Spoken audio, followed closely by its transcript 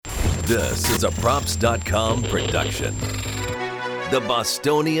This is a Props.com production. The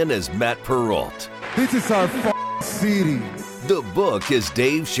Bostonian is Matt Perrault. This is our city. The Book is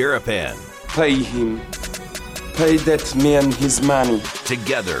Dave Sharapan. Pay him. Pay that man his money.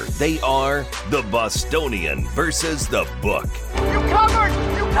 Together, they are the Bostonian versus the Book. You covered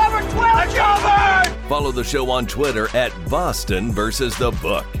 12. I covered. Follow the show on Twitter at Boston versus the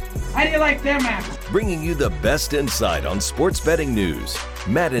Book. How do you like them apples? Bringing you the best insight on sports betting news,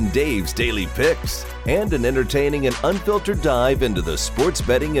 Matt and Dave's daily picks, and an entertaining and unfiltered dive into the sports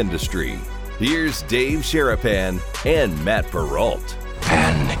betting industry. Here's Dave Sharapan and Matt Perrault.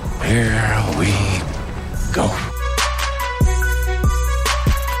 And here we go.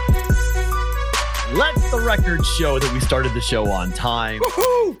 Let the record show that we started the show on time.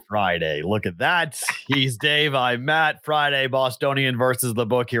 Woohoo! Friday. Look at that. He's Dave. I'm Matt. Friday, Bostonian versus the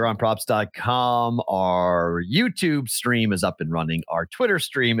Book here on Props.com. Our YouTube stream is up and running. Our Twitter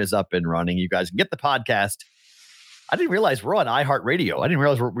stream is up and running. You guys can get the podcast. I didn't realize we're on iHeartRadio. I didn't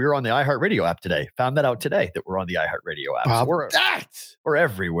realize we were on the iHeartRadio app today. Found that out today that we're on the iHeartRadio app. So we're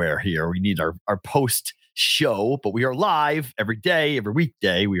everywhere here. We need our post show, but we are live every day, every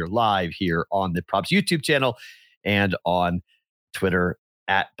weekday. We are live here on the Props YouTube channel and on Twitter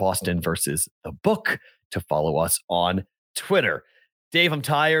at Boston versus the Book to follow us on Twitter. Dave, I'm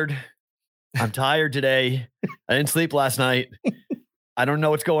tired. I'm tired today. I didn't sleep last night. I don't know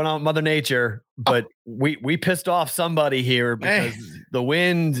what's going on with Mother Nature, but we pissed off somebody here because the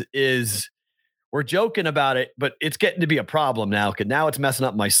wind is, we're joking about it, but it's getting to be a problem now because now it's messing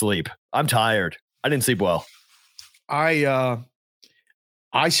up my sleep. I'm tired. I didn't sleep well. I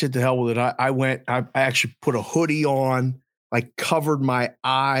said to hell with it. I actually put a hoodie on, like covered my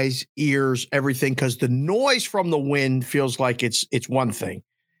eyes, ears, everything, because the noise from the wind feels like it's one thing.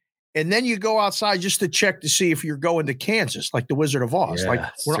 And then you go outside just to check to see if you're going to Kansas, like the Wizard of Oz. Yeah,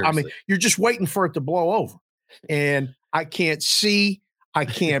 you're just waiting for it to blow over. And I can't see. I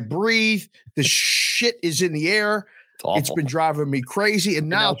can't breathe. The shit is in the air. It's been driving me crazy. And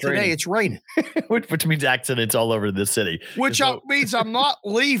now today it's raining. which means accidents all over the city. Which means I'm not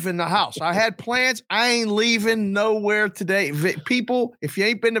leaving the house. I had plans. I ain't leaving nowhere today. People, if you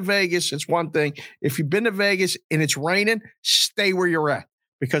ain't been to Vegas, it's one thing. If you've been to Vegas and it's raining, stay where you're at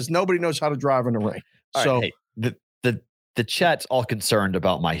because nobody knows how to drive in the rain. Right, hey, the chat's all concerned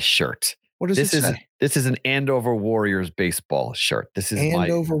about my shirt. What does it say? This is an Andover Warriors baseball shirt. This is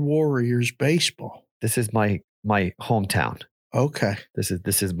Andover Warriors baseball. This is my hometown. Okay. This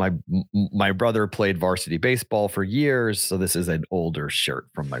is my brother played varsity baseball for years, so this is an older shirt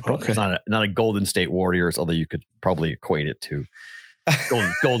from my brother. Okay. It's not a Golden State Warriors, although you could probably equate it to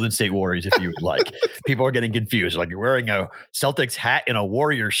Golden State Warriors if you would like. People are getting confused. Like, you're wearing a Celtics hat and a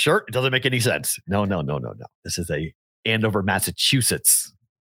Warriors shirt. It doesn't make any sense. No. This is a Andover, Massachusetts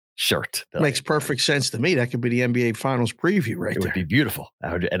shirt. Makes perfect sense to me. That could be the NBA Finals preview right there. It would be beautiful.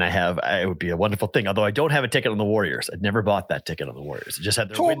 It would be a wonderful thing. Although I don't have a ticket on the Warriors. I'd never bought that ticket on the Warriors. I just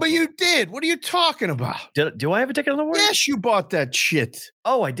had told me you did. What are you talking about? Do I have a ticket on the Warriors? Yes, you bought that shit.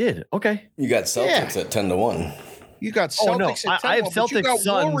 Oh, I did. Okay. You got Celtics at 10-1. You got Celtics at 10-1. I have Celtics,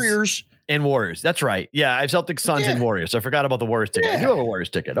 Suns, Warriors. And Warriors. That's right. Yeah, I have Celtics, Suns, and Warriors. So I forgot about the Warriors ticket. I do have a Warriors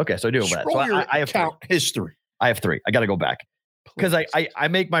ticket. Okay, so I do have that. So I have count history. I have 3. I got to go back. Because I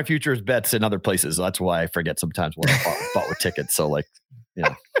make my futures bets in other places. So that's why I forget sometimes what I bought with tickets. So, like, you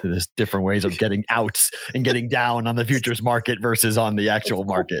know, there's different ways of getting out and getting down on the futures market versus on the actual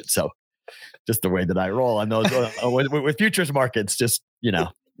market. So just the way that I roll on those with futures markets, just, you know,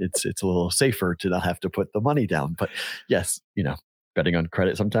 it's a little safer to not have to put the money down. But yes, you know, betting on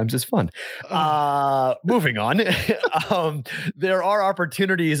credit sometimes is fun. Moving on. There are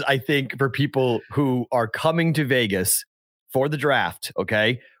opportunities, I think, for people who are coming to Vegas for the draft.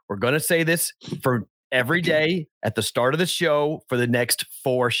 Okay. We're going to say this for every day at the start of the show for the next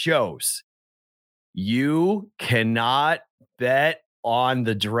 4 shows. You cannot bet on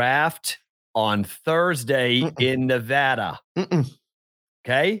the draft on Thursday in Nevada.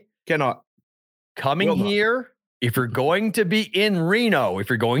 Okay. Cannot. Coming here, if you're going to be in Reno, if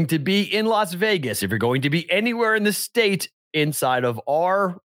you're going to be in Las Vegas, if you're going to be anywhere in the state inside of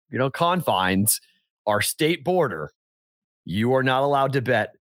our, confines, our state border, you are not allowed to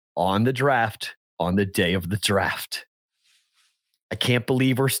bet on the draft on the day of the draft. I can't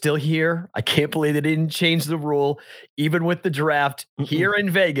believe we're still here. I can't believe they didn't change the rule. Even with the draft here in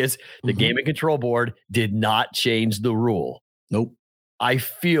Vegas, the Gaming Control Board did not change the rule. Nope. I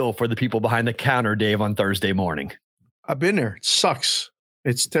feel for the people behind the counter, Dave, on Thursday morning. I've been there. It sucks.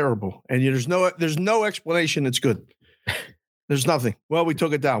 It's terrible. And there's no explanation that's good. There's nothing. Well, we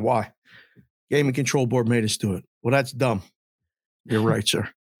took it down. Why? Gaming Control Board made us do it. Well, that's dumb. You're right, sir.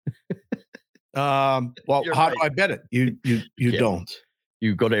 Well, You're how right. do I bet it? You Yeah. don't.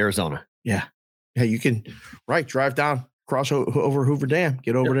 You go to Arizona. Yeah. Yeah, you can, drive down, cross over Hoover Dam,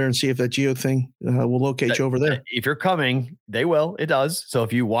 get over there and see if that geo thing will locate you over there. If you're coming, they will. It does. So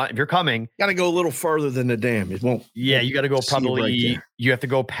if you're coming, Got to go a little further than the dam. It won't. yeah, you got to go see it right probably, there. you have to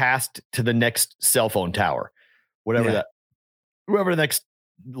go past to the next cell phone tower, whatever the next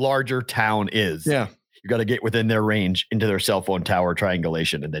larger town is. Yeah. You got to get within their range into their cell phone tower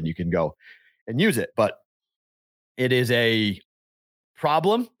triangulation, and then you can go and use it. But it is a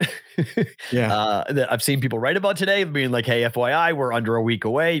problem that I've seen people write about today, being like, hey, FYI, we're under a week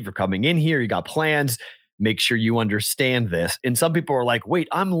away. If you're coming in here, you got plans, make sure you understand this. And some people are like, wait,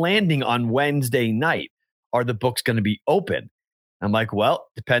 I'm landing on Wednesday night. Are the books going to be open? I'm like, well,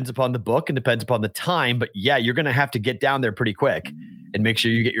 depends upon the book and depends upon the time. But yeah, you're going to have to get down there pretty quick and make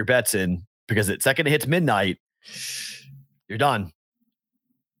sure you get your bets in, because the second it hits midnight, you're done.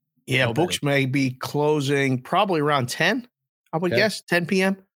 Yeah, No books may be closing probably around 10, I would guess, 10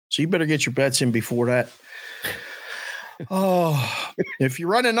 p.m. So you better get your bets in before that. Oh, if you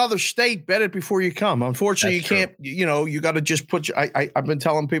run another state, bet it before you come. Unfortunately, That's you can't, you got to just put, I've been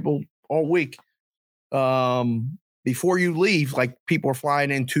telling people all week, before you leave, like people are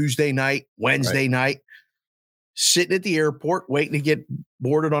flying in Tuesday night, Wednesday night, sitting at the airport, waiting to get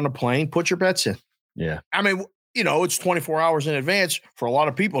boarded on a plane, put your bets in. Yeah. I mean, it's 24 hours in advance. For a lot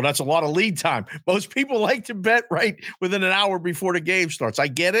of people, that's a lot of lead time. Most people like to bet right within an hour before the game starts. I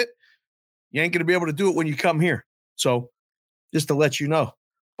get it. You ain't going to be able to do it when you come here. So just to let you know.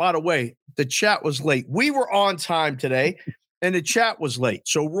 By the way, the chat was late. We were on time today, and the chat was late.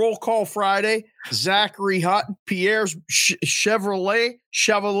 So roll call Friday, Zachary Hutton, Pierre's Chevalier.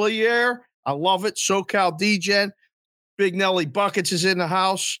 I love it. SoCal DGen. Big Nelly Buckets is in the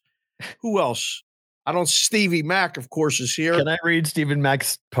house. Who else? Stevie Mack, of course, is here. Can I read Stephen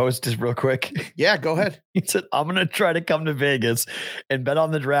Mack's post just real quick? Yeah, go ahead. He said, I'm going to try to come to Vegas and bet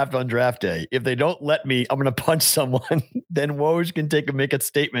on the draft on draft day. If they don't let me, I'm going to punch someone. Then Woj can make a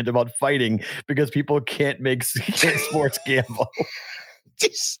statement about fighting because people can't sports gamble.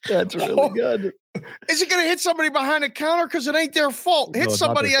 That's really good. Is it going to hit somebody behind the counter? Because it ain't their fault. Hit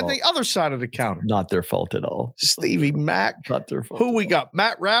somebody at the other side of the counter. Not their fault at all. Stevie Mack. Not their fault. Who we got?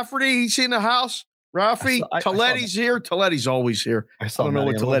 Matt Rafferty. He's in the house. Rafi, Toletti's here. Toletti's always here. I don't know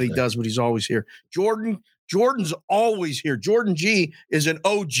what Toletti does, but he's always here. Jordan's always here. Jordan G is an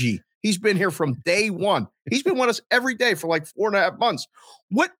OG. He's been here from day one. He's been with us every day for like 4.5 months.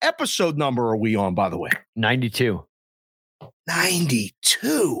 What episode number are we on, by the way? 92.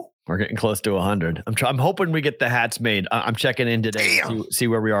 92. We're getting close to 100. I'm hoping we get the hats made. I'm checking in today to see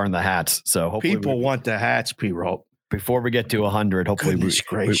where we are in the hats. So hopefully people want the hats, P-Roll. Before we get to 100, hopefully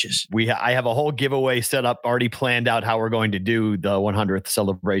gracious. I have a whole giveaway set up, already planned out how we're going to do the 100th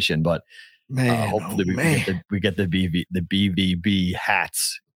celebration. But hopefully we get the BVB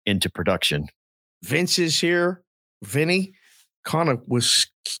hats into production. Vince is here. Vinny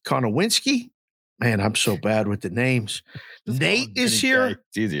Konowinski. Man, I'm so bad with the names. Nate is here.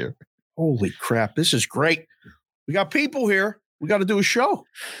 It's easier. Holy crap. This is great. We got people here. We got to do a show.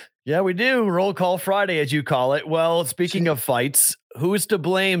 Yeah, we do. Roll call Friday, as you call it. Well, speaking of fights, who's to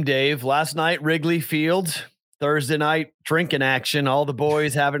blame, Dave? Last night, Wrigley Field. Thursday night, drinking action. All the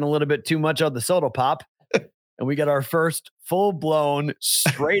boys having a little bit too much of the soda pop. And we got our first full-blown,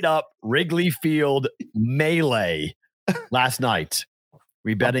 straight-up Wrigley Field melee last night.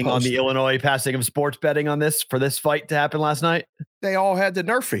 We betting on the Illinois passing of sports betting on this for this fight to happen last night? They all had the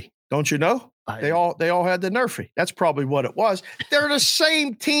Nerfy, don't you know? They all had the Nerfy. That's probably what it was. They're the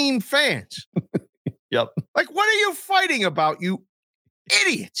same team fans. Yep. Like, what are you fighting about, you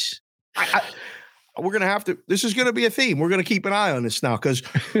idiots? We're gonna have to. This is gonna be a theme. We're gonna keep an eye on this now because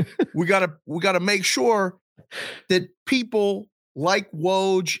we gotta make sure that people like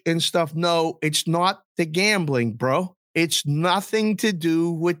Woj and stuff know it's not the gambling, bro. It's nothing to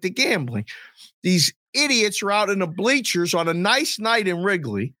do with the gambling. These idiots are out in the bleachers on a nice night in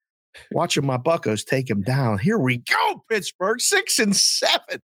Wrigley, watching my Buccos take him down. Here we go, Pittsburgh,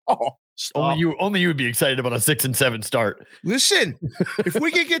 6-7. Oh, stop. Only you would be excited about a 6-7 start. Listen, if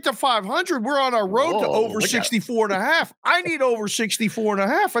we can get to 500, we're on our road to over 64.5. I need over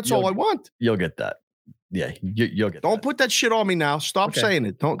 64.5. That's all I want. You'll get that. Yeah, you'll get. Don't put that shit on me now. Stop saying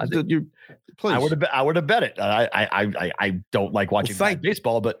it. Don't. Please. I would have bet it. I don't like watching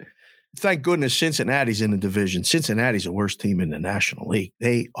baseball, but thank goodness Cincinnati's in the division. Cincinnati's the worst team in the National League.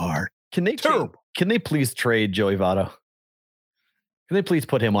 They are. Can they please trade Joey Votto? Can they please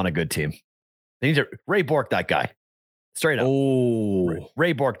put him on a good team? They need to Ray Bork that guy. Straight up. Oh,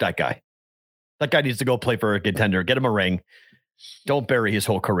 Ray Bork that guy. That guy needs to go play for a contender. Get him a ring. Don't bury his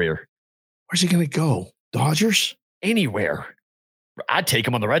whole career. Where's he going to go? Dodgers? Anywhere. I'd take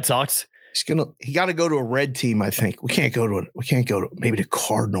him on the Red Sox. He got to go to a red team, I think. We can't go to maybe the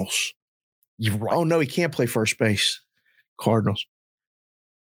Cardinals. You're right. Oh, no, he can't play first base. Cardinals.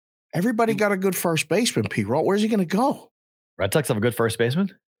 Everybody got a good first baseman, P-Roll. Where's he going to go? Red Sox have a good first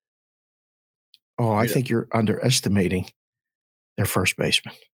baseman? Oh, I think you're underestimating their first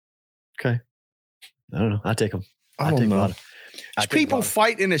baseman. Okay. I don't know. I'll take him. I don't know. These people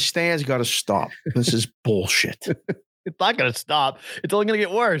fight in the stands got to stop. This is bullshit. It's not going to stop. It's only going to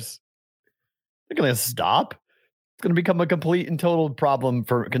get worse. It's not going to stop. It's going to become a complete and total problem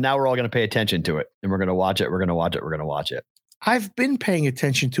because now we're all going to pay attention to it and we're going to watch it. We're going to watch it. We're going to watch it. I've been paying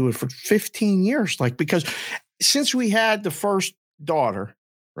attention to it for 15 years. Because since we had the first daughter,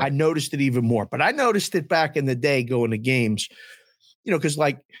 right. I noticed it even more. But I noticed it back in the day going to games, because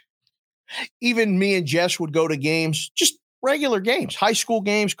even me and Jess would go to games, just regular games, high school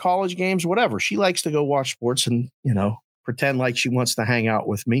games, college games, whatever. She likes to go watch sports and, pretend like she wants to hang out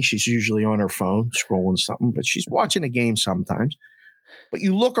with me. She's usually on her phone scrolling something, but she's watching a game sometimes. But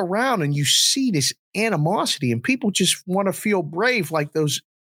you look around and you see this animosity and people just want to feel brave like those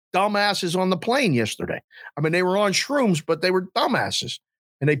dumbasses on the plane yesterday. I mean, they were on shrooms, but they were dumbasses.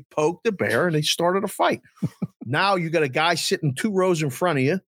 And they poked the bear and they started a fight. Now you got a guy sitting 2 rows in front of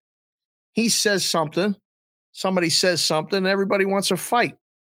you. He says something. Somebody says something. And everybody wants to fight.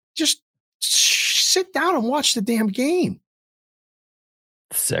 Just sit down and watch the damn game.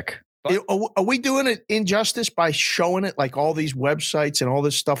 Sick. Are we doing it injustice by showing it like all these websites and all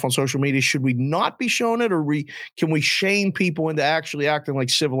this stuff on social media? Should we not be showing it, or can we shame people into actually acting like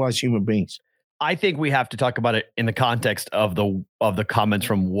civilized human beings? I think we have to talk about it in the context of the comments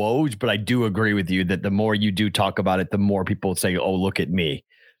from Woj, but I do agree with you that the more you do talk about it, the more people say, "Oh, look at me,"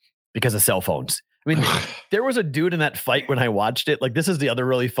 because of cell phones. I mean, there was a dude in that fight when I watched it. Like, this is the other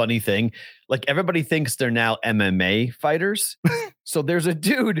really funny thing. Like, everybody thinks they're now MMA fighters. So there's a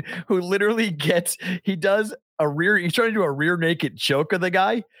dude who literally he's trying to do a rear naked choke of the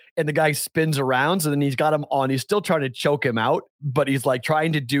guy, and the guy spins around. So then he's got him on. He's still trying to choke him out, but he's like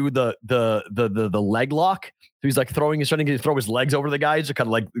trying to do the leg lock. So he's like trying to throw his legs over the guy to kind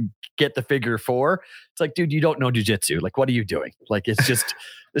of like get the figure 4. It's like, dude, you don't know jujitsu. Like, what are you doing? Like, it's just,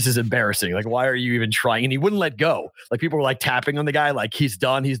 this is embarrassing. Like, why are you even trying? And he wouldn't let go. Like, people were like tapping on the guy, like he's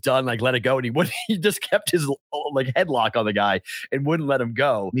done, like let it go. And he just kept his like headlock on the guy and wouldn't let him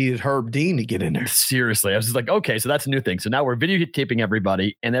go. Needed Herb Dean to get in there. Seriously. I was just like, okay, so that's a new thing. So now we're videotaping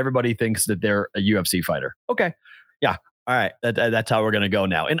everybody and everybody thinks that they're a UFC fighter. Okay. Yeah. All right. That's how we're going to go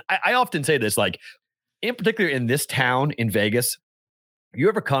now. And I often say this, like, in particular in this town in Vegas, you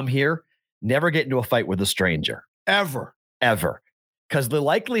ever come here, never get into a fight with a stranger. Ever. Because the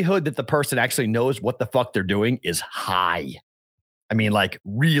likelihood that the person actually knows what the fuck they're doing is high. I mean, like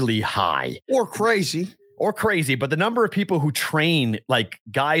really high. Or crazy. But the number of people who train, like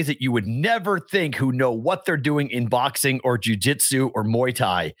guys that you would never think who know what they're doing in boxing or jiu-jitsu or Muay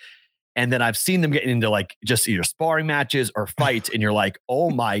Thai. And then I've seen them getting into like just either sparring matches or fights. And you're like, oh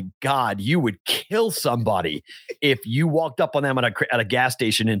my God, you would kill somebody if you walked up on them at a gas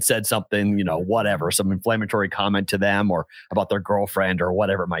station and said something, whatever, some inflammatory comment to them or about their girlfriend or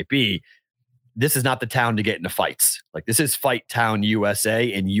whatever it might be. This is not the town to get into fights. Like, this is Fight Town,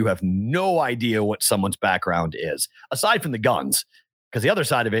 USA. And you have no idea what someone's background is aside from the guns, because the other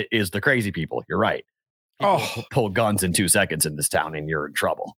side of it is the crazy people. You're right. Pull guns in 2 seconds in this town and you're in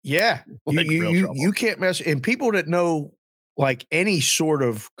trouble. Yeah. Like you can't mess. And people that know like any sort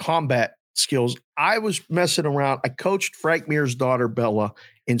of combat skills. I was messing around. I coached Frank Mir's daughter, Bella,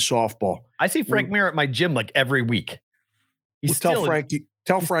 in softball. I see Frank Mir at my gym like every week. Tell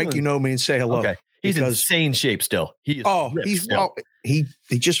Frank you know me and say hello. Okay. He's in insane shape still. He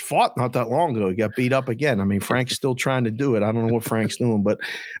just fought not that long ago. He got beat up again. I mean, Frank's still trying to do it. I don't know what Frank's doing, but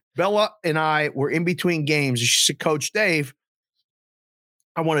Bella and I were in between games. She said, Coach Dave,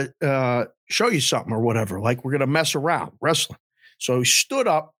 I want to show you something or whatever. Like, we're going to mess around wrestling. So he stood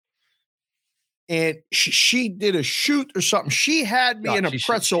up and she did a shoot or something. She had me in a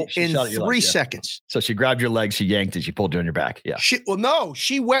pretzel in 3 seconds. So she grabbed your leg, she yanked it, she pulled you on your back. Yeah.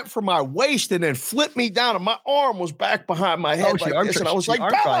 She went for my waist and then flipped me down, and my arm was back behind my head like this. And I was like,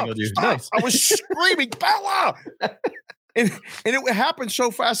 Bella, nice. I was screaming, Bella. And it happened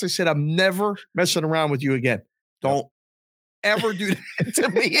so fast. I said, I'm never messing around with you again. Don't ever do that to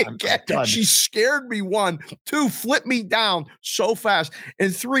me again. She scared me. 1, 2, flipped me down so fast.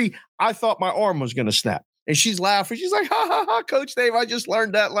 And 3, I thought my arm was going to snap. And she's laughing. She's like, ha, ha, ha, Coach Dave, I just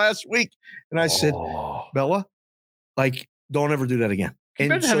learned that last week. And I said, Bella, like, don't ever do that again. Can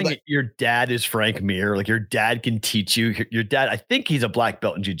you imagine having your dad is Frank Mir? Like your dad can teach you. Your dad, I think he's a black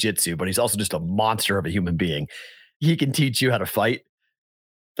belt in jiu-jitsu, but he's also just a monster of a human being. He can teach you how to fight.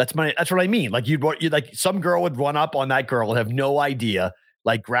 That's what I mean. Like you'd like some girl would run up on that girl and have no idea,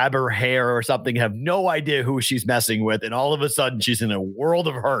 like grab her hair or something, have no idea who she's messing with. And all of a sudden she's in a world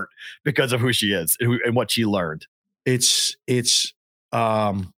of hurt because of who she is and what she learned. It's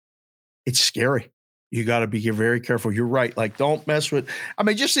scary. You got to be very careful. You're right. Like, don't mess with,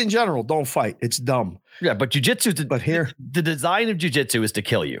 just in general, don't fight. It's dumb. Yeah. But jiu-jitsu, the design of jiu-jitsu is to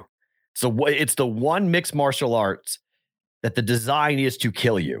kill you. So it's the one mixed martial arts that the design is to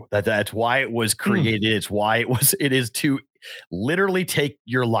kill you. That's why it was created. It's why it is to literally take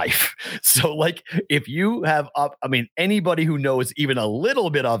your life. So like if you have anybody who knows even a little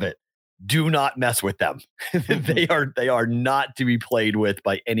bit of it, do not mess with them. They are not to be played with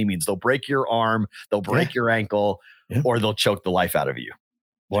by any means. They'll break your arm, they'll break your ankle, or they'll choke the life out of you.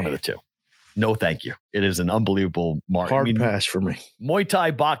 One of the two. No, thank you. It is an unbelievable hard pass for me. Muay Thai,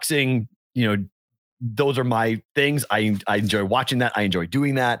 boxing, those are my things. I enjoy watching that. I enjoy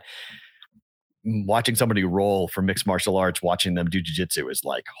doing that. Watching somebody roll for mixed martial arts, watching them do jiu-jitsu is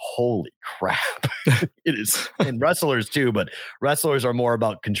like, holy crap. It is. And wrestlers too, but wrestlers are more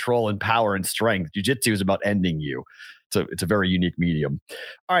about control and power and strength. Jiu-jitsu is about ending you. So it's a very unique medium.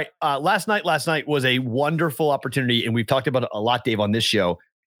 All right. Last night was a wonderful opportunity. And we've talked about it a lot, Dave, on this show.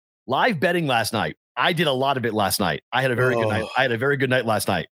 Live betting last night. I did a lot of it last night. I had a very good night. I had a very good night last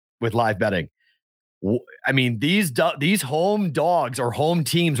night with live betting. These home dogs or home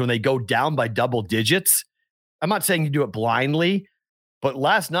teams, when they go down by double digits, I'm not saying you do it blindly, but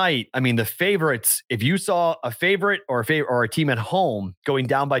last night, the favorites, if you saw a favorite or a team at home going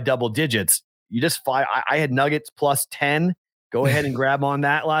down by double digits, you just fire. I had Nuggets plus 10. Go ahead and grab on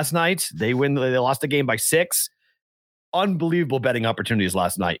that last night. They lost the game by 6. Unbelievable betting opportunities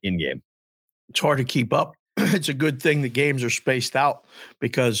last night in game. It's hard to keep up. It's a good thing the games are spaced out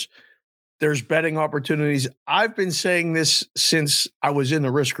because there's betting opportunities. I've been saying this since I was in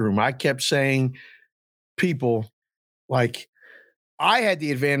the risk room. I kept saying people, like, I had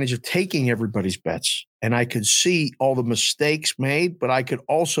the advantage of taking everybody's bets and I could see all the mistakes made, but I could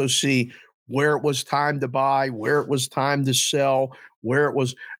also see where it was time to buy, where it was time to sell,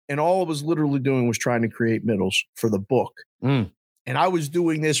 and all I was literally doing was trying to create middles for the book. And I was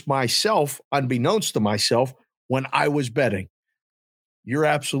doing this myself, unbeknownst to myself, when I was betting. You're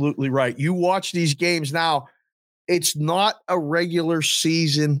absolutely right. You watch these games now, it's not a regular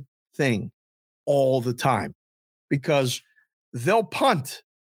season thing all the time because they'll punt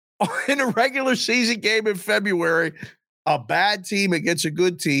in a regular season game in February. A bad team against a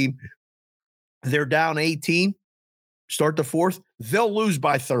good team, they're down 18, start the fourth, they'll lose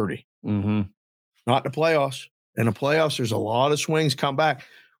by 30. Not in the playoffs. In the playoffs, there's a lot of swings come back.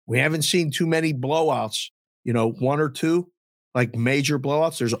 We haven't seen too many blowouts, 1 or 2. Like major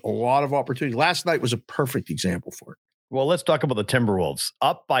blowouts, there's a lot of opportunity. Last night was a perfect example for it. Well, let's talk about the Timberwolves.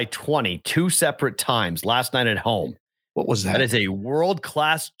 Up by 20, 2 separate times last night at home. What was that? That is a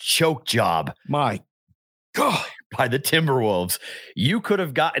world-class choke job. My God. By the Timberwolves. You could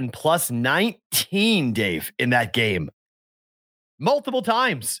have gotten plus 19, Dave, in that game. Multiple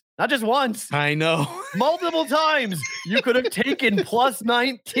times. Not just once. I know. Multiple times. You could have taken plus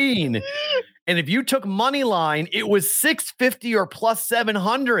 19. And if you took money line, it was 650 or plus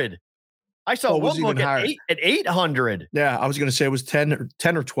 700. I saw one look at 800. Yeah, I was going to say it was 10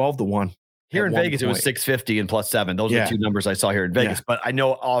 or 12 to 1. Here in Vegas, it was 650 and plus 7. Those are the two numbers I saw here in Vegas. But I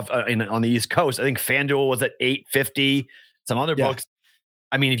know on the East Coast, I think FanDuel was at 850. Some other books.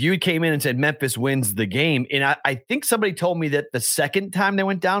 If you came in and said Memphis wins the game, and I think somebody told me that the second time they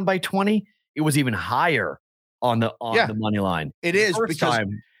went down by 20, it was even higher on the money line. It is because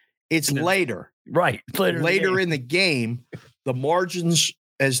it's later. Right. Later in the game, the margins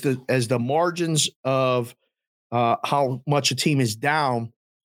as the margins of how much a team is down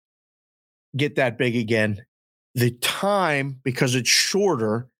get that big again. The time, because it's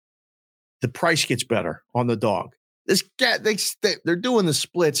shorter, the price gets better on the dog. They're doing the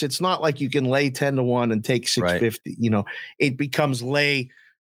splits. It's not like you can lay 10 to 1 and take 650. Right. It becomes lay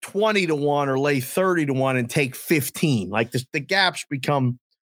 20 to 1 or lay 30 to 1 and take 15. Like the gaps become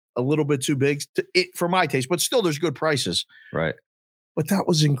a little bit too big for my taste, but still there's good prices. Right. But that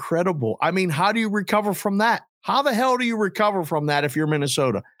was incredible. How do you recover from that? How the hell do you recover from that if you're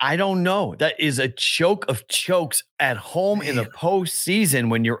Minnesota? I don't know. That is a choke of chokes at home in the postseason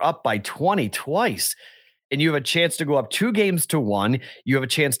when you're up by 20 twice. And you have a chance to go up 2 games to 1. You have a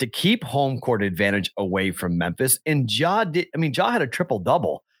chance to keep home court advantage away from Memphis. And Ja had a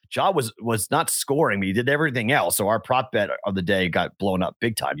triple-double. Ja was not scoring, but he did everything else. So our prop bet of the day got blown up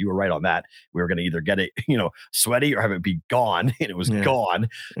big time. You were right on that. We were going to either get it, sweaty or have it be gone, and it was gone.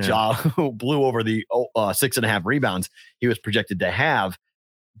 Ja blew over the 6.5 rebounds he was projected to have.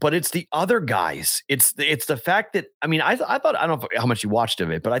 But it's the other guys. It's the fact that, I thought, I don't know how much you watched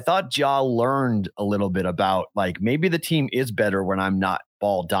of it, but I thought Ja learned a little bit about, like, maybe the team is better when I'm not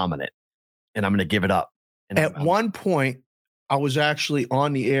ball dominant and I'm going to give it up. And at one point, I was actually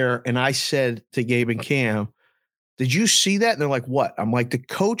on the air and I said to Gabe and Cam, did you see that? And they're like, what? I'm like, the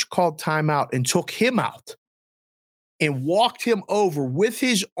coach called timeout and took him out and walked him over with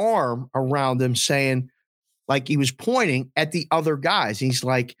his arm around him, saying, like, he was pointing at the other guys. He's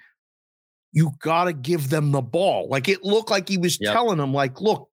like, you got to give them the ball. Like, it looked like he was telling them, like,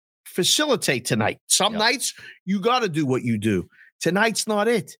 look, facilitate tonight. Some nights you got to do what you do. Tonight's not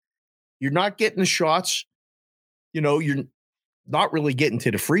it. You're not getting the shots. You're not really getting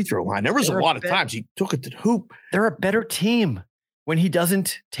to the free throw line. There was a lot of times he took it to the hoop. They're a better team when he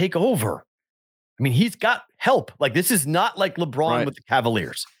doesn't take over. I mean, he's got help. Like, this is not like LeBron with the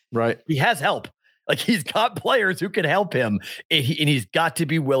Cavaliers. Right. He has help. Like, he's got players who can help him, and he's got to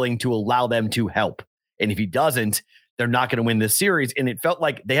be willing to allow them to help. And if he doesn't, they're not going to win this series. And it felt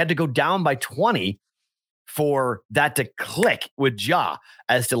like they had to go down by 20 for that to click with Ja,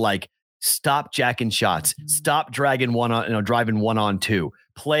 as to, like, stop jacking shots, stop driving 1-on-2,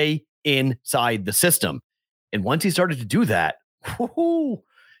 play inside the system. And once he started to do that,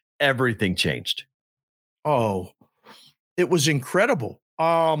 everything changed. Oh, it was incredible.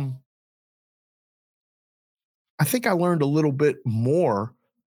 I think I learned a little bit more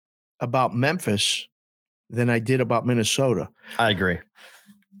about Memphis than I did about Minnesota. I agree.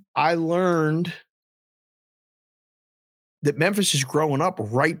 I learned that Memphis is growing up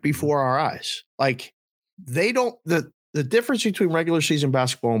right before our eyes. Like, they don't, the difference between regular season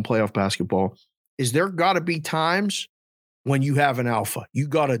basketball and playoff basketball is there got to be times when you have an alpha. You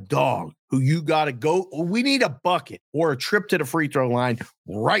got a dog who you got to go. We need a bucket or a trip to the free throw line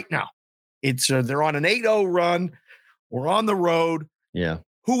right now. It's they're on an 8-0 run. We're on the road. Yeah.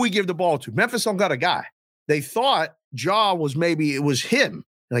 Who we give the ball to? Memphis don't got a guy. They thought Ja was, maybe it was him.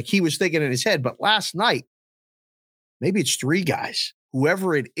 Like, he was thinking in his head. But last night, maybe it's 3 guys.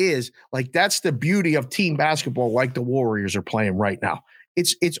 Whoever it is, like, that's the beauty of team basketball, like the Warriors are playing right now.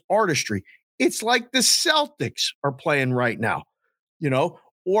 It's artistry. It's like the Celtics are playing right now,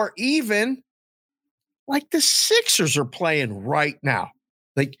 or even like the Sixers are playing right now.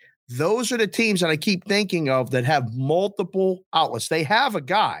 Like, those are the teams that I keep thinking of that have multiple outlets. They have a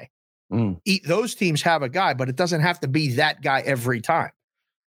guy. Those teams have a guy, but it doesn't have to be that guy every time.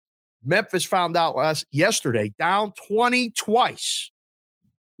 Memphis found out yesterday, down 20 twice.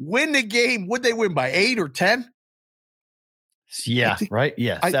 Win the game. Would they win by 8 or 10? Yeah, right?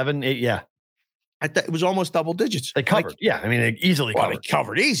 Yeah, 7, 8, yeah. I thought it was almost double digits. They covered. They easily covered. They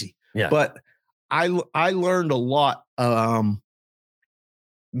covered easy. Yeah. But I learned a lot.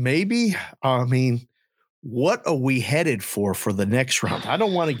 What are we headed for the next round? I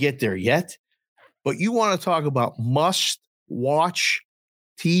don't want to get there yet, but you want to talk about must-watch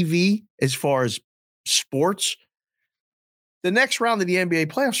TV as far as sports. The next round of the NBA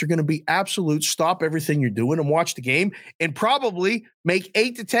playoffs are going to be absolute stop everything you're doing and watch the game and probably make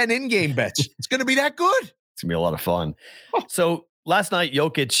 8 to 10 in-game bets. It's going to be that good. It's going to be a lot of fun. So last night,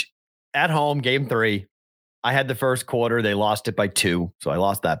 Jokic at home, game 3. I had the first quarter. They lost it by 2, so I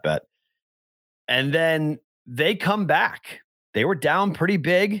lost that bet. And then they come back. They were down pretty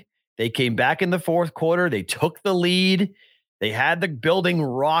big. They came back in the fourth quarter. They took the lead. They had the building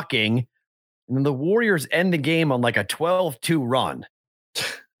rocking. And then the Warriors end the game on like a 12-2 run.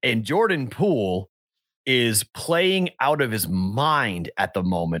 And Jordan Poole is playing out of his mind at the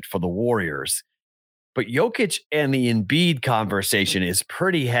moment for the Warriors. But Jokic and the Embiid conversation is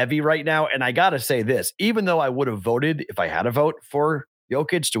pretty heavy right now. And I got to say this, even though I would have voted, if I had a vote for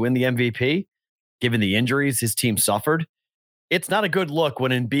Jokic to win the MVP, given the injuries his team suffered, it's not a good look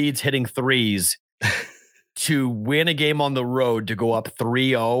when Embiid's hitting threes to win a game on the road to go up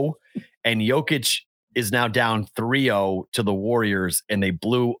 3-0. And Jokic is now down 3-0 to the Warriors, and they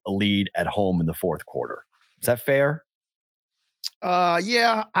blew a lead at home in the fourth quarter. Is that fair?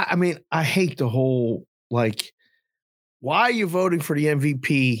 Yeah. I mean, I hate the whole, like, why are you voting for the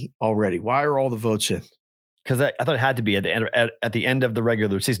MVP already? Why are all the votes in? Because I thought it had to be at the end of the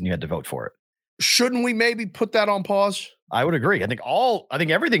regular season, you had to vote for it. Shouldn't we maybe put that on pause? I would agree. I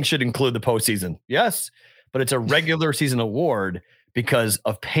think everything should include the postseason. Yes, but it's a regular season award because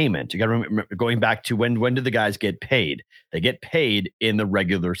of payment. You got to remember, going back to when do the guys get paid? They get paid in the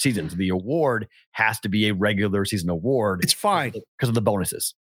regular season. So the award has to be a regular season award. It's fine because of the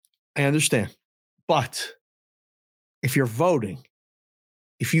bonuses. I understand. But if you're voting,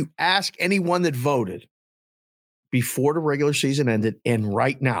 if you ask anyone that voted before the regular season ended and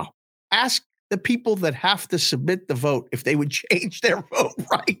right now, ask the people that have to submit the vote if they would change their vote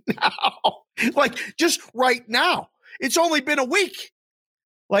right now. Like, just right now. It's only been a week.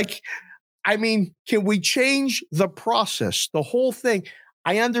 Like, I mean, can we change the process, the whole thing?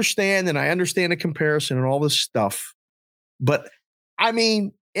 I understand the comparison and all this stuff. But, I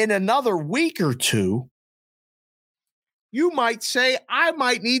mean, in another week or two, you might say, I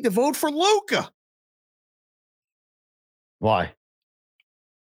might need to vote for Luka. Why?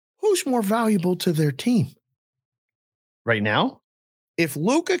 Who's more valuable to their team? Right now? If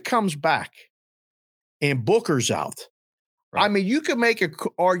Luka comes back and Booker's out, right. I mean, you could make an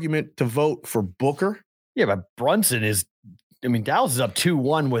argument to vote for Booker. Yeah, but Brunson is, I mean, Dallas is up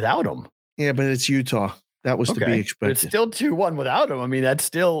 2-1 without him. Yeah, but it's Utah. That was to be expected. But it's still 2-1 without him. I mean, that's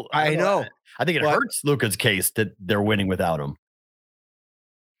still. I know. I think it hurts Luka's case that they're winning without him.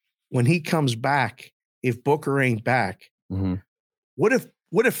 When he comes back, if Booker ain't back, what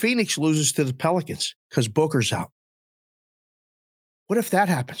if Phoenix loses to the Pelicans because Booker's out? What if that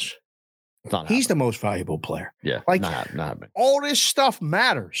happens? He's the most valuable player. Yeah, like not happening. All this stuff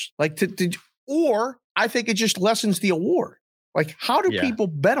matters. Like or I think it just lessens the award. Like, how do people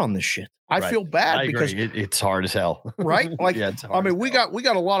bet on this shit? I feel bad because it's hard as hell, right? Like, it's hard. I mean, we got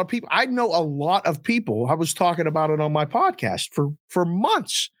a lot of people. I know a lot of people. I was talking about it on my podcast for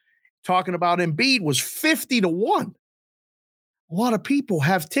months, talking about Embiid was 50-1. A lot of people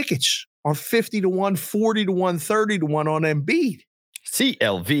have tickets on 50-1, 40-1, 30-1 on Embiid.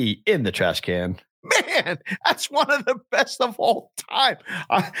 CLV in the trash can. Man, that's one of the best of all time.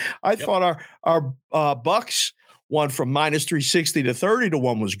 I thought our Bucks one from -360 to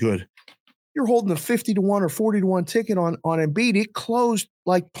 30-1 was good. You're holding a 50-1 or 40-1 ticket on Embiid. It closed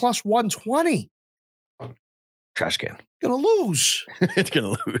like plus 120. Trash can. Gonna lose. It's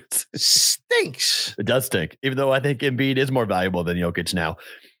gonna lose. Stinks. It does stink. Even though I think Embiid is more valuable than Jokic now.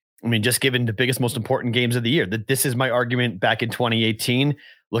 I mean, just given the biggest, most important games of the year. This is my argument back in 2018,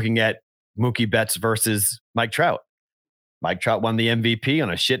 looking at Mookie Betts versus Mike Trout. Mike Trout won the MVP on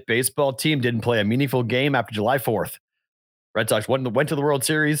a shit baseball team, didn't play a meaningful game after July 4th. Red Sox went to the World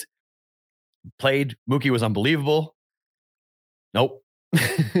Series, played. Mookie was unbelievable. Nope.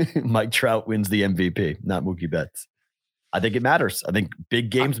 Mike Trout wins the MVP, not Mookie Betts. I think it matters. I think big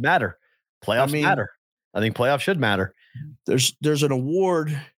games matter. Playoffs matter. I think playoffs should matter. There's an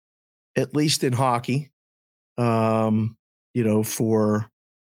award, at least in hockey, for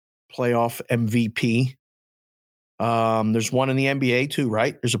playoff MVP. There's one in the NBA too,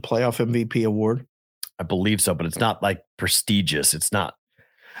 right? There's a playoff MVP award. I believe so, but it's not like prestigious. It's not.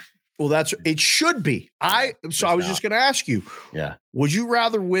 Well, it should be. I was just going to ask you. Yeah. Would you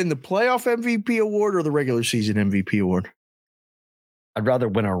rather win the playoff MVP award or the regular season MVP award? I'd rather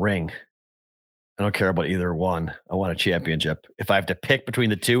win a ring. I don't care about either one. I want a championship. If I have to pick between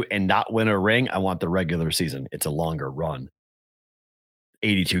the two and not win a ring, I want the regular season. It's a longer run.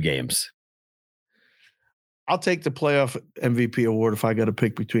 82 games. I'll take the playoff MVP award if I got to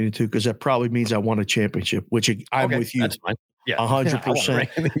pick between the two, because that probably means I won a championship, which I'm with you. That's fine. Yeah,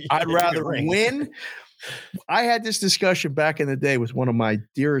 100%. I'd rather win. I had this discussion back in the day with one of my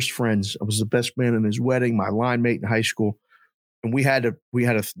dearest friends. I was the best man in his wedding, my line mate in high school. And we had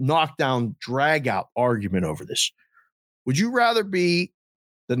a knockdown, drag out argument over this. Would you rather be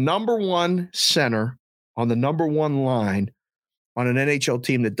the number one center on the number one line on an NHL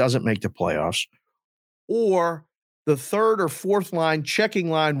team that doesn't make the playoffs, or the third or fourth line checking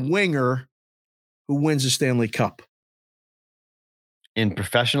line winger who wins the Stanley Cup? In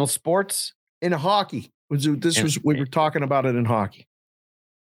professional sports? In hockey. We were talking about it in hockey.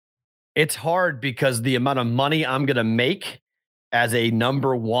 It's hard because the amount of money I'm going to make as a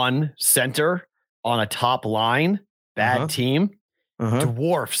number one center on a top line, bad team,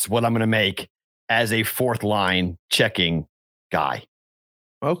 dwarfs what I'm going to make as a fourth line checking guy.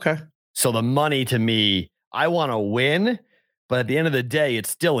 Okay. So the money to me, I want to win, but at the end of the day, it's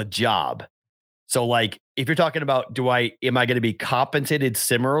still a job. So like, if you're talking about, am I going to be compensated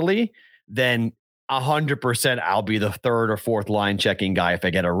similarly? Then 100% I'll be the third or fourth line checking guy if I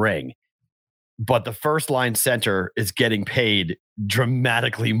get a ring. But the first line center is getting paid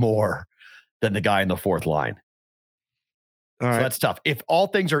dramatically more than the guy in the fourth line. All right. So that's tough. If all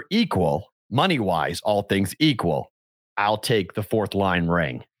things are equal, money-wise, all things equal, I'll take the fourth line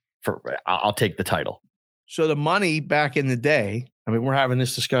ring. I'll take the title. So the money back in the day, I mean, we're having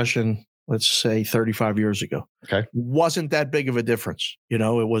this discussion, let's say 35 years ago. Okay. Wasn't that big of a difference. It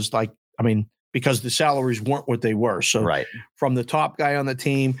was like, I mean, because the salaries weren't what they were. So from the top guy on the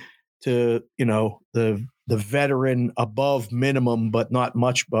team to, the veteran above minimum, but not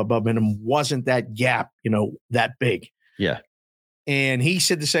much above minimum, wasn't that gap, that big. Yeah. And he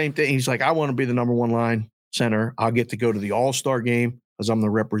said the same thing. He's like, I want to be the number one line center. I'll get to go to the All-Star game because I'm the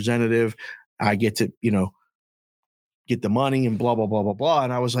representative. I get to, get the money and blah, blah, blah, blah, blah.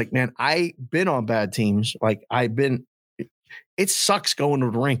 And I was like, man, I've been on bad teams. Like it sucks going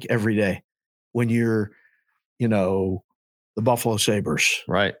to the rink every day when you're, the Buffalo Sabres.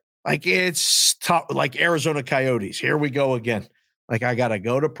 Right. Like it's tough, like Arizona Coyotes. Here we go again. Like I got to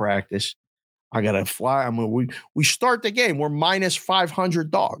go to practice. I got to fly. We start the game. We're minus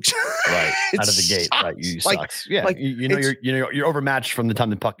 500 dogs. Right. Out of the gate. Sucks. Right. You like, sucks. Yeah. Like you're overmatched from the time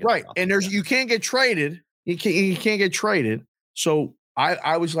the puck gets right. out. And you can't get traded. You can't get traded. So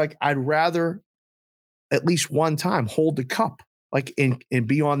I was like, I'd rather at least one time hold the cup, like and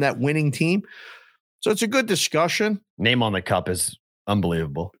be on that winning team. So it's a good discussion. Name on the cup is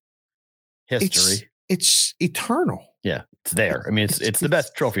unbelievable. History. It's eternal. Yeah, it's there. I mean, it's the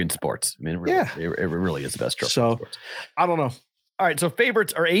best trophy in sports. I mean, it really is the best trophy in sports. I don't know. All right, so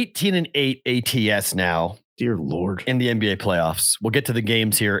favorites are 18-8 ATS now. Dear Lord. In the NBA playoffs. We'll get to the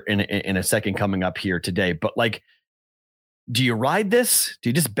games here in a second coming up here today. But like, do you ride this? Do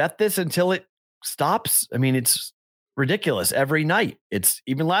you just bet this until it stops? I mean, it's ridiculous every night. It's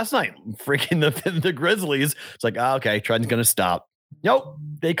even last night, freaking the Grizzlies. It's like, okay, trend's going to stop. Nope,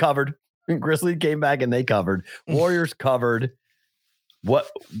 they covered. Grizzlies came back and they covered. Warriors covered. What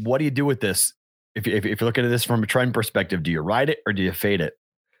do you do with this? If you're looking at this from a trend perspective, do you ride it or do you fade it?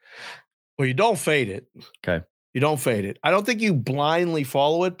 Well, you don't fade it. Okay. You don't fade it. I don't think you blindly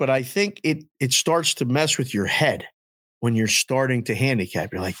follow it, but I think it starts to mess with your head when you're starting to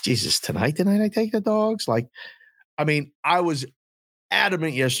handicap. You're like, Jesus, tonight I take the dogs. Like, I mean, I was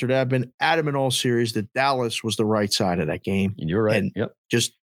adamant yesterday. I've been adamant all series that Dallas was the right side of that game. And you're right. And yep.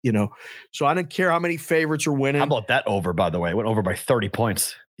 Just, so I didn't care how many favorites are winning. How about that over, by the way? It went over by 30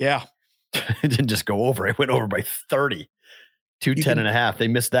 points. Yeah. It didn't just go over. It went over by 30. 210.5. They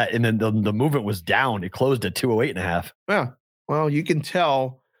missed that. And then the movement was down. It closed at 208.5. Yeah. Well, you can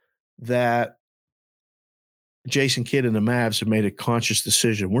tell that Jason Kidd and the Mavs have made a conscious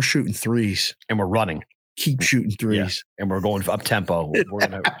decision. We're shooting threes. And we're running. Keep shooting threes. Yeah. And we're going up tempo. We're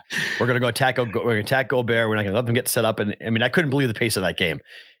gonna go attack Gobert. We're not gonna let them get set up. And I mean, I couldn't believe the pace of that game.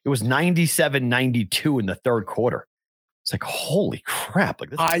 It was 97-92 in the third quarter. It's like, holy crap.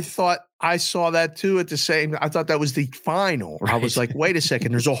 Like this. I thought I saw that too at the same. I thought that was the final. Right. I was like, wait a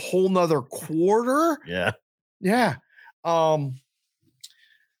second, there's a whole nother quarter. Yeah. Yeah. I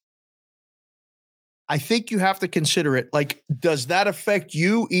think you have to consider it. Like, does that affect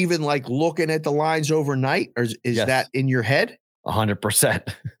you even like looking at the lines overnight, or is that in your head?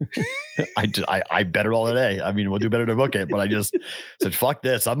 100%. I bet it all today. I mean, we'll do better to book it, but I just said, fuck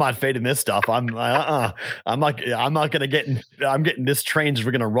this. I'm not fading this stuff. I'm not going to get in. I'm getting this train is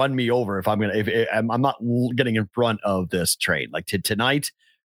going to run me over if I'm not getting in front of this train. Like tonight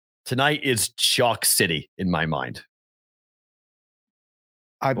is chalk city in my mind.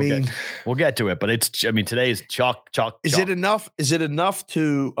 We'll get to it, but today is chalk. Is it enough? Is it enough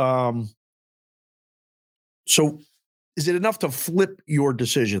to, is it enough to flip your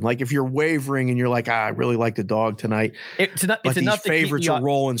decision? Like if you're wavering and you're like, I really like the dog tonight. It's enough. Favorites are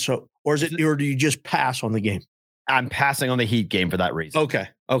rolling. So, or do you just pass on the game? I'm passing on the Heat game for that reason. Okay.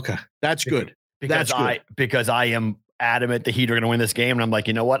 That's good. Because I am adamant the Heat are going to win this game. And I'm like,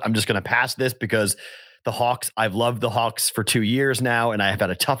 you know what? I'm just going to pass this because the Hawks, I've loved the Hawks for 2 years now. And I have had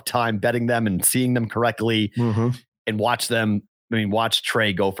a tough time betting them and seeing them correctly and watch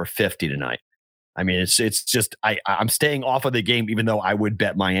Trey go for 50 tonight. I mean, it's just I'm staying off of the game, even though I would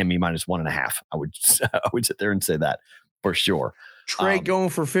bet Miami -1.5. I would sit there and say that for sure. Trey going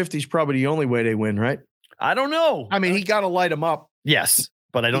for 50 is probably the only way they win, right? I don't know. I mean, he got to light him up. Yes,